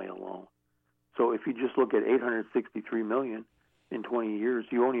Illinois alone. So if you just look at $863 million in 20 years,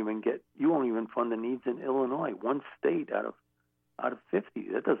 you won't even fund the needs in Illinois, one state out of 50.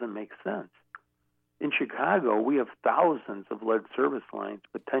 That doesn't make sense. In Chicago, we have thousands of lead service lines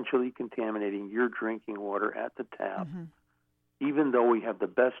potentially contaminating your drinking water at the tap, even though we have the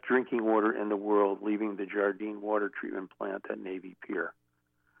best drinking water in the world leaving the Jardine water treatment plant at Navy Pier.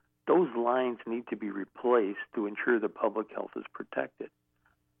 Those lines need to be replaced to ensure the public health is protected.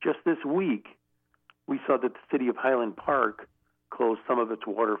 Just this week, we saw that the city of Highland Park closed some of its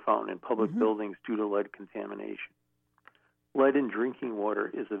water fountain and public buildings due to lead contamination. Lead in drinking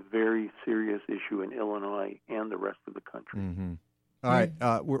water is a very serious issue in Illinois and the rest of the country. All right,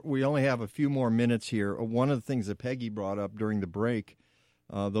 we only have a few more minutes here. One of the things that Peggy brought up during the break,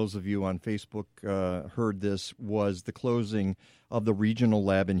 those of you on Facebook heard this, was the closing of the regional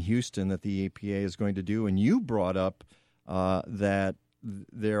lab in Houston that the EPA is going to do. And you brought up that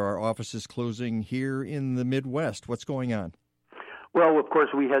there are offices closing here in the Midwest. What's going on? Well, of course,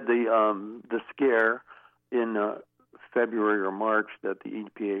 we had the scare in February or March that the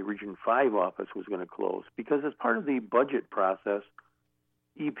EPA Region 5 office was going to close because as part of the budget process,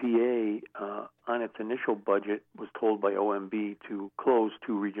 EPA, on its initial budget, was told by OMB to close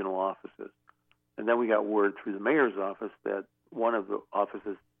 2 regional offices. And then we got word through the mayor's office that one of the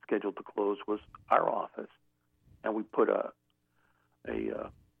offices scheduled to close was our office. And we put a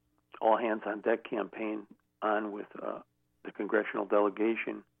all-hands-on-deck campaign on with the congressional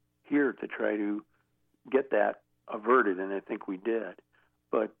delegation here to try to get that averted, and I think we did.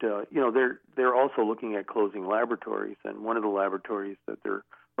 But they're also looking at closing laboratories, and one of the laboratories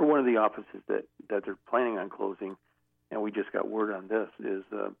one of the offices that they're planning on closing, and we just got word on this, is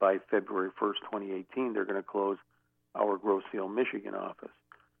by February 1st, 2018, they're going to close our Grossfield, Michigan office.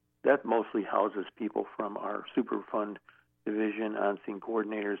 That mostly houses people from our Superfund division, on-scene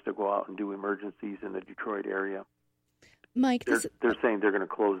coordinators to go out and do emergencies in the Detroit area. Mike, they're saying they're going to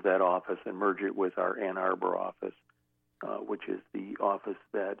close that office and merge it with our Ann Arbor office, which is the office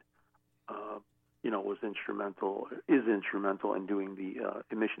that is instrumental in doing the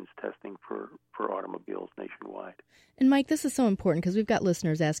emissions testing for automobiles nationwide. And Mike, this is so important because we've got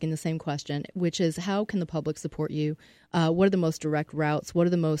listeners asking the same question, which is how can the public support you? What are the most direct routes? What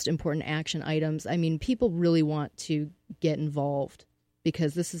are the most important action items? I mean, people really want to get involved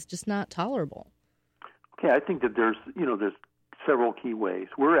because this is just not tolerable. Okay, I think that there's several key ways.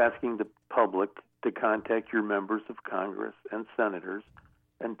 We're asking the public to contact your members of Congress and senators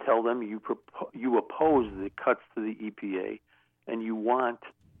and tell them you oppose the cuts to the EPA and you want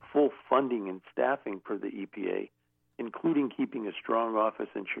full funding and staffing for the EPA, including keeping a strong office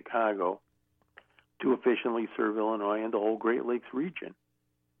in Chicago to efficiently serve Illinois and the whole Great Lakes region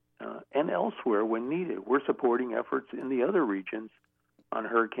and elsewhere when needed. We're supporting efforts in the other regions on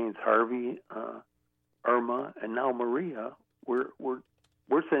Hurricanes Harvey, Irma, and now Maria. We're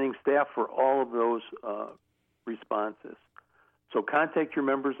sending staff for all of those responses. So contact your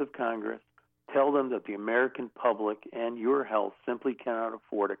members of Congress. Tell them that the American public and your health simply cannot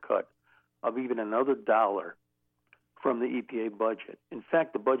afford a cut of even another dollar from the EPA budget. In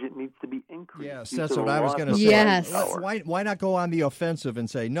fact, the budget needs to be increased. Yes, that's what I was going to say. Yes. Why not go on the offensive and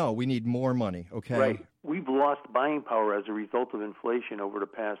say, no, we need more money, okay? Right. We've lost buying power as a result of inflation over the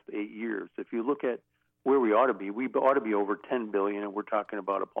past 8 years. If you look at where we ought to be over $10 billion, and we're talking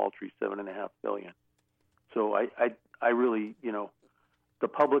about a paltry $7.5 billion. So I really, the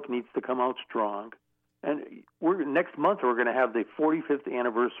public needs to come out strong. And next month we're going to have the 45th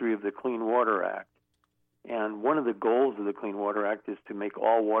anniversary of the Clean Water Act. And one of the goals of the Clean Water Act is to make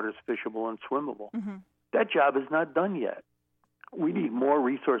all waters fishable and swimmable. That job is not done yet. We need more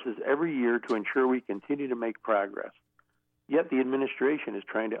resources every year to ensure we continue to make progress. Yet the administration is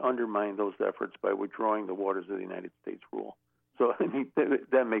trying to undermine those efforts by withdrawing the Waters of the United States rule. So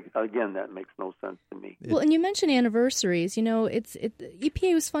that makes no sense to me. Well, and you mentioned anniversaries.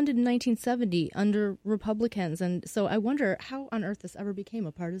 EPA was funded in 1970 under Republicans, and so I wonder how on earth this ever became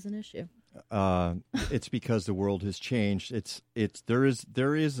a partisan issue. It's because the world has changed. There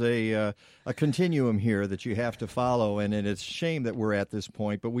is a continuum here that you have to follow, and it's a shame that we're at this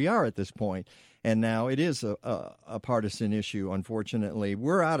point, but we are at this point, and now it is a partisan issue. Unfortunately,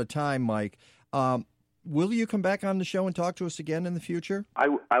 we're out of time, Mike. Will you come back on the show and talk to us again in the future?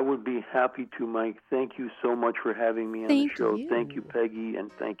 I would be happy to, Mike. Thank you so much for having me on the show. Thank you, Peggy,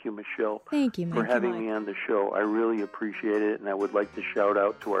 and thank you, Michelle, for having me on the show. I really appreciate it, and I would like to shout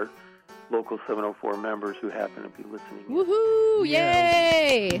out to our Local 704 members who happen to be listening. Woohoo!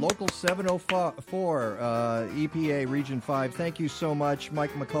 Yay! Local 704, EPA Region 5. Thank you so much,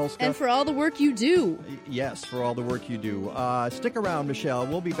 Mike Mikulka. And for all the work you do. Yes, for all the work you do. Stick around, Michelle.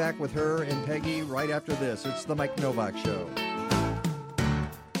 We'll be back with her and Peggy right after this. It's the Mike Novak Show.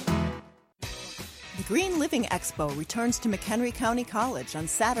 The Green Living Expo returns to McHenry County College on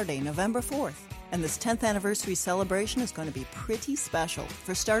Saturday, November 4th. And this 10th anniversary celebration is going to be pretty special.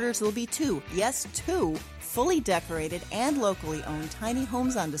 For starters, there'll be two fully decorated and locally owned tiny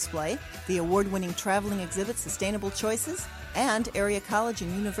homes on display, the award-winning traveling exhibit Sustainable Choices, and area college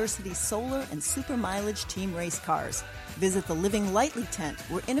and university solar and super mileage team race cars. Visit the Living Lightly tent,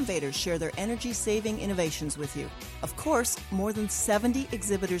 where innovators share their energy-saving innovations with you. Of course, more than 70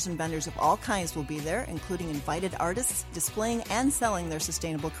 exhibitors and vendors of all kinds will be there, including invited artists displaying and selling their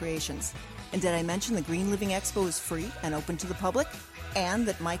sustainable creations. And did I mention the Green Living Expo is free and open to the public? And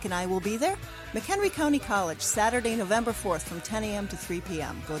that Mike and I will be there? McHenry County College, Saturday, November 4th from 10 a.m. to 3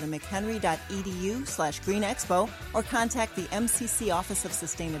 p.m. Go to mchenry.edu/greenexpo or contact the MCC Office of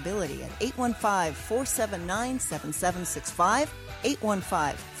Sustainability at 815-479-7765,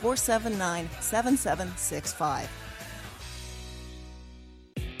 815-479-7765.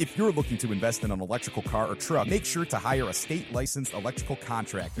 If you're looking to invest in an electrical car or truck, make sure to hire a state-licensed electrical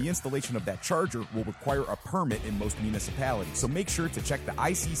contractor. The installation of that charger will require a permit in most municipalities, so make sure to check the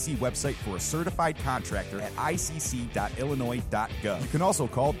ICC website for a certified contractor at icc.illinois.gov. You can also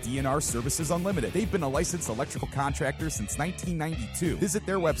call DNR Services Unlimited. They've been a licensed electrical contractor since 1992. Visit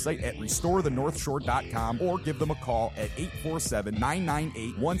their website at restorethenorthshore.com or give them a call at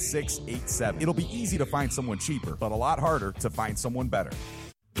 847-998-1687. It'll be easy to find someone cheaper, but a lot harder to find someone better.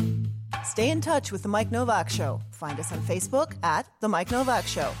 Stay in touch with The Mike Novak Show. Find us on Facebook at The Mike Novak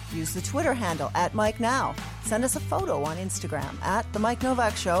Show. Use the Twitter handle at Mike Now. Send us a photo on Instagram at The Mike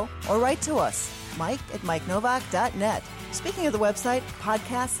Novak Show or write to us, mike@mikenovak.net. Speaking of the website,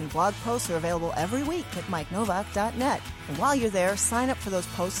 podcasts and blog posts are available every week at mikenovak.net. And while you're there, sign up for those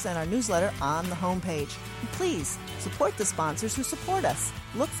posts and our newsletter on the homepage. And please, support the sponsors who support us.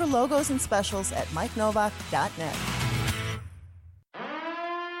 Look for logos and specials at mikenovak.net.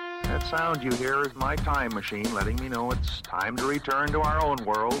 That sound you hear is my time machine letting me know it's time to return to our own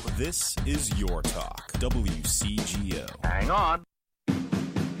world. This is Your Talk, WCGO. Hang on.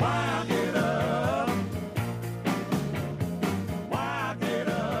 Why get up? Why get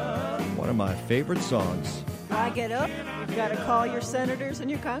up? One of my favorite songs. Why get up? You've got to call your senators and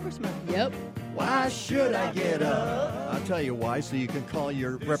your congressmen. Yep. Why should I get up? I'll tell you why, so you can call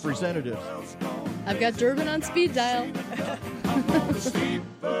your representatives. I've got Durbin on speed dial.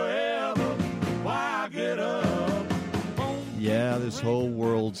 Yeah, this whole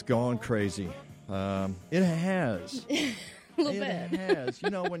world's gone crazy. It has. A little bit. It has. You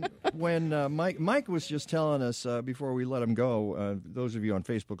know, when Mike was just telling us before we let him go, those of you on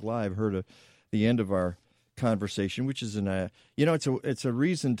Facebook Live heard the end of our conversation, which is it's a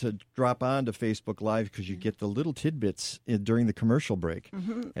reason to drop on to Facebook Live because you get the little tidbits during the commercial break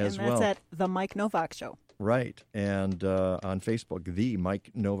as well. And that's at The Mike Novak Show. Right, and on Facebook, The Mike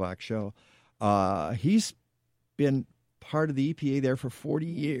Novak Show. He's been part of the EPA there for 40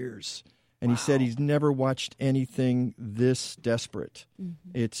 years, and he said he's never watched anything this desperate. Mm-hmm.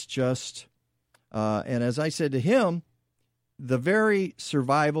 It's just, and as I said to him, the very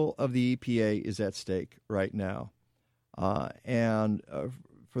survival of the EPA is at stake right now. And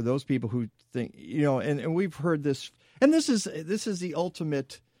for those people who think, and we've heard this, and this is the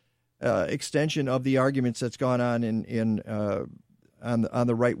ultimate extension of the arguments that's gone on on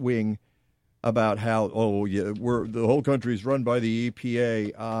the right wing about how the whole country's run by the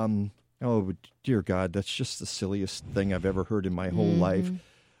EPA. Oh dear God, that's just the silliest thing I've ever heard in my whole life.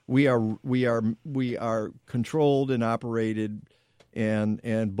 We are controlled and operated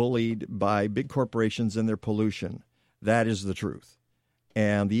and bullied by big corporations and their pollution. That is the truth.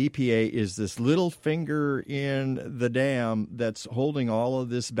 And the EPA is this little finger in the dam that's holding all of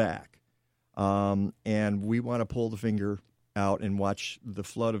this back. And we want to pull the finger out and watch the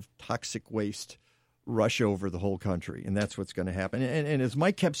flood of toxic waste rush over the whole country. And that's what's going to happen. And as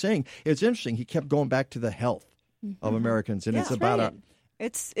Mike kept saying, it's interesting. He kept going back to the health of Americans. And it's about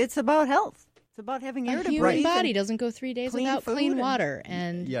It's about health. It's about having air to breathe. The human body doesn't go 3 days without clean water,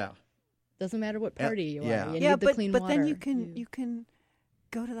 and yeah, doesn't matter what party you are. You need the clean but water. then you can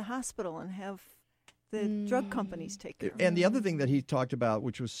go to the hospital and have the drug companies take care of it. And the other thing that he talked about,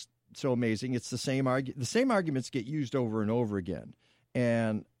 which was so amazing, it's the same arguments get used over and over again.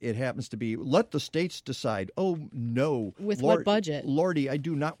 And it happens to be, let the states decide. Oh, no. With what budget? Lordy, I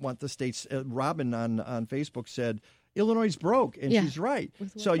do not want the states. Robin on Facebook said, Illinois is broke, and she's right.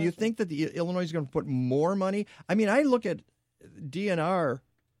 So you think that Illinois is going to put more money? I mean, I look at DNR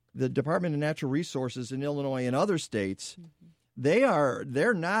the Department of Natural Resources in Illinois and other states,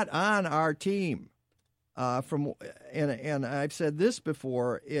 they're not on our team. And I've said this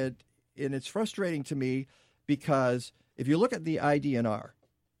before, and it's frustrating to me because if you look at the IDNR,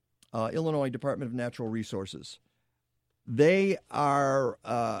 Illinois Department of Natural Resources, they are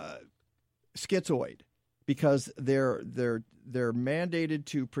schizoid because they're mandated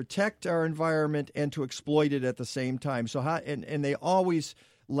to protect our environment and to exploit it at the same time. So and they always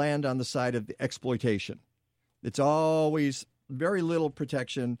land on the side of the exploitation. It's always very little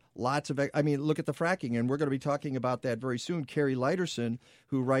protection, lots of, look at the fracking, and we're going to be talking about that very soon. Carrie Leiterson,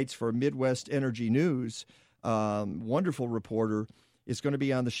 who writes for Midwest Energy News, wonderful reporter, is going to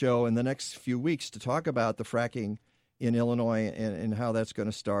be on the show in the next few weeks to talk about the fracking in Illinois and how that's going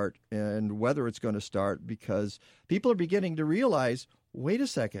to start and whether it's going to start, because people are beginning to realize, wait a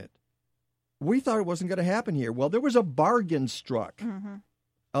second, we thought it wasn't going to happen here. Well, there was a bargain struck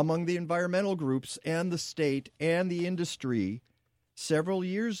among the environmental groups and the state and the industry several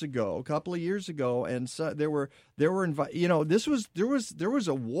years ago, a couple of years ago, and so there was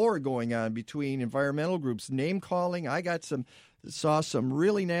a war going on between environmental groups, name calling. I saw some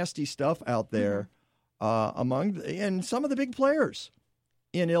really nasty stuff out there and some of the big players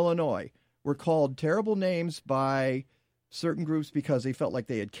in Illinois were called terrible names by certain groups because they felt like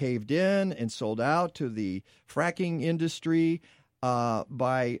they had caved in and sold out to the fracking industry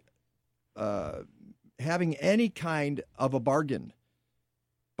by having any kind of a bargain,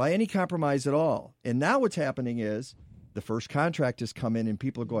 by any compromise at all. And now what's happening is the first contract has come in and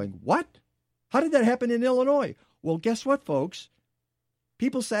people are going, what? How did that happen in Illinois? Well, guess what, folks?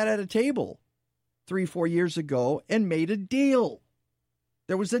 People sat at a table 3-4 years ago and made a deal.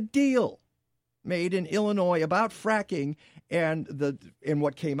 There was a deal made in Illinois about fracking, and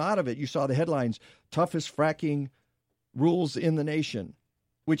what came out of it, you saw the headlines, toughest fracking rules in the nation,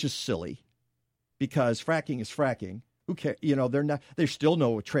 which is silly because fracking is fracking. Who cares? There's still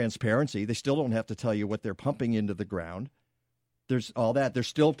no transparency. They still don't have to tell you what they're pumping into the ground. There's all that. There's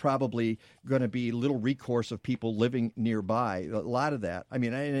still probably going to be little recourse of people living nearby. A lot of that. I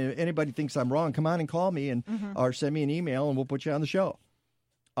mean, anybody thinks I'm wrong, come on and call me or send me an email and we'll put you on the show.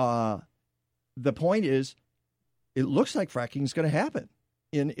 The point is, it looks like fracking is going to happen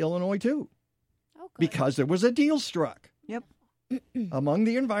in Illinois too. Because there was a deal struck among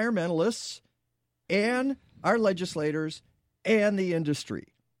the environmentalists and our legislators and the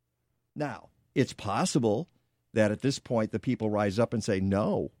industry. Now, it's possible that at this point the people rise up and say,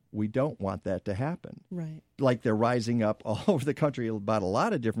 no, we don't want that to happen. Right. Like they're rising up all over the country about a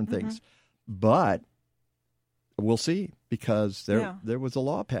lot of different things. But we'll see, because there was a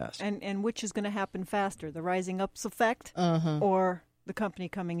law passed. And which is going to happen faster, the rising up's effect or the company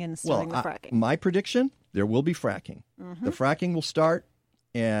coming in and starting the fracking? My prediction, there will be fracking. The fracking will start,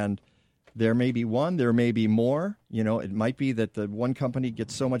 and there may be one, there may be more. It might be that the one company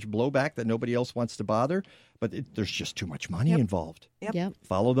gets so much blowback that nobody else wants to bother, but there's just too much money involved.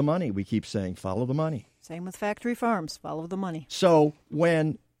 Follow the money. We keep saying, follow the money. Same with factory farms, follow the money. So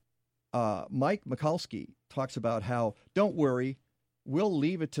when Mike Mikulka talks about how, don't worry, we'll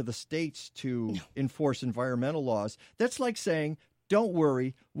leave it to the states to enforce environmental laws, that's like saying, don't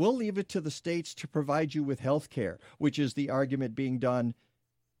worry, we'll leave it to the states to provide you with health care, which is the argument being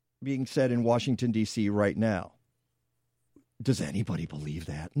said in Washington, D.C. right now. Does anybody believe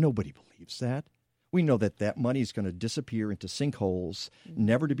that? Nobody believes that. We know that money is going to disappear into sinkholes,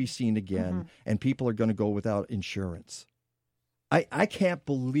 never to be seen again, and people are going to go without insurance. I can't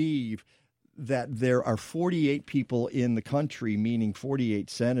believe that there are 48 people in the country, meaning 48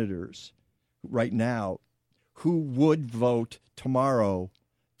 senators right now, who would vote tomorrow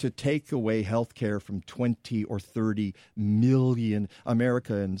to take away health care from 20 or 30 million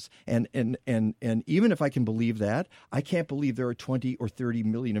Americans. And even if I can believe that, I can't believe there are 20 or 30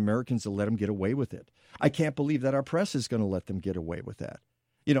 million Americans that let them get away with it. I can't believe that our press is going to let them get away with that.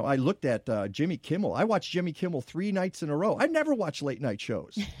 I looked at Jimmy Kimmel. I watched Jimmy Kimmel 3 nights in a row. I never watch late night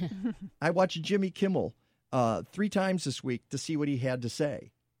shows. I watched Jimmy Kimmel 3 times this week to see what he had to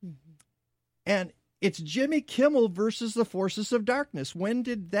say. And it's Jimmy Kimmel versus the forces of darkness. When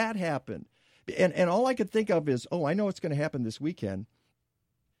did that happen? And all I could think of is, I know what's going to happen this weekend.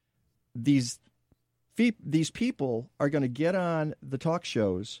 These people are going to get on the talk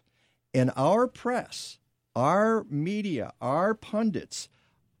shows, and our press, our media, our pundits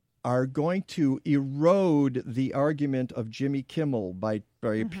are going to erode the argument of Jimmy Kimmel by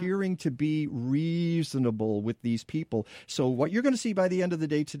appearing to be reasonable with these people. So what you're going to see by the end of the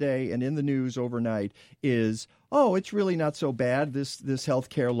day today and in the news overnight is, oh, it's really not so bad, this health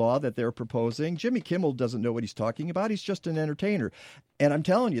care law that they're proposing. Jimmy Kimmel doesn't know what he's talking about. He's just an entertainer. And I'm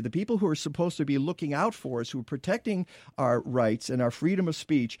telling you, the people who are supposed to be looking out for us, who are protecting our rights and our freedom of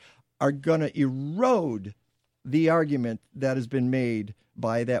speech, are going to erode the argument that has been made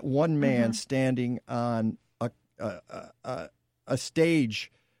by that one man standing on a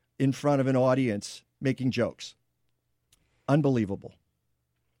stage in front of an audience making jokes. Unbelievable.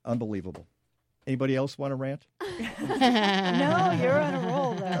 Anybody else want to rant? No, you're on a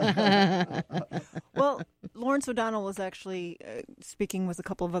roll there. Well, Lawrence O'Donnell was actually speaking with a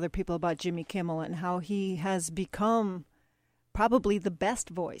couple of other people about Jimmy Kimmel and how he has become probably the best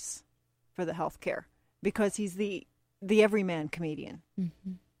voice for the healthcare because he's the everyman comedian.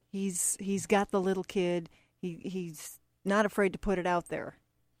 Mm-hmm. He's got the little kid. He's not afraid to put it out there.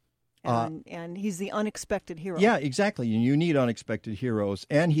 And he's the unexpected hero. Yeah, exactly. And you need unexpected heroes.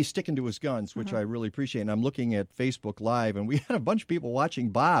 And he's sticking to his guns, which I really appreciate. And I'm looking at Facebook Live, and we had a bunch of people watching.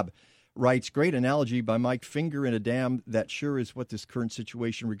 Bob writes, great analogy by Mike, finger in a dam. That sure is what this current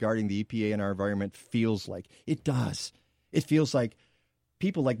situation regarding the EPA and our environment feels like. It does. It feels like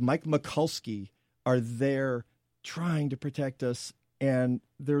people like Mike Mikulka are there trying to protect us, and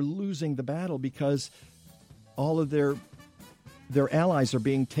they're losing the battle because all of their allies are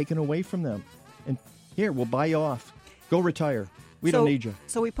being taken away from them. And here, we'll buy you off. Go retire. We don't need you.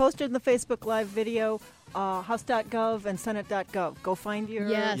 So we posted in the Facebook Live video, House.gov and Senate.gov. Go find your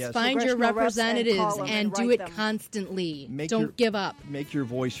find your representatives and do it constantly. Don't give up. Make your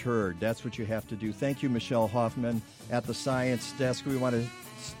voice heard. That's what you have to do. Thank you, Michele Hoffman at the Science Desk. We want to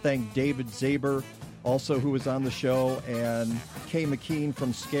thank David Zaber, also who was on the show, and Kay McKeen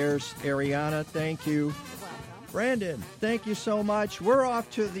from SCARCE. Ariana, thank you. Brandon, thank you so much. We're off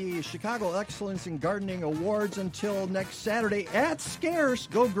to the Chicago Excellence in Gardening Awards until next Saturday at SCARCE.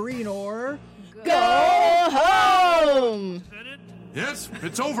 Go green or go home. Is that it? Yes,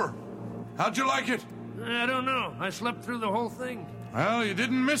 it's over. How'd you like it? I don't know. I slept through the whole thing. Well, you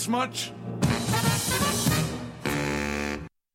didn't miss much.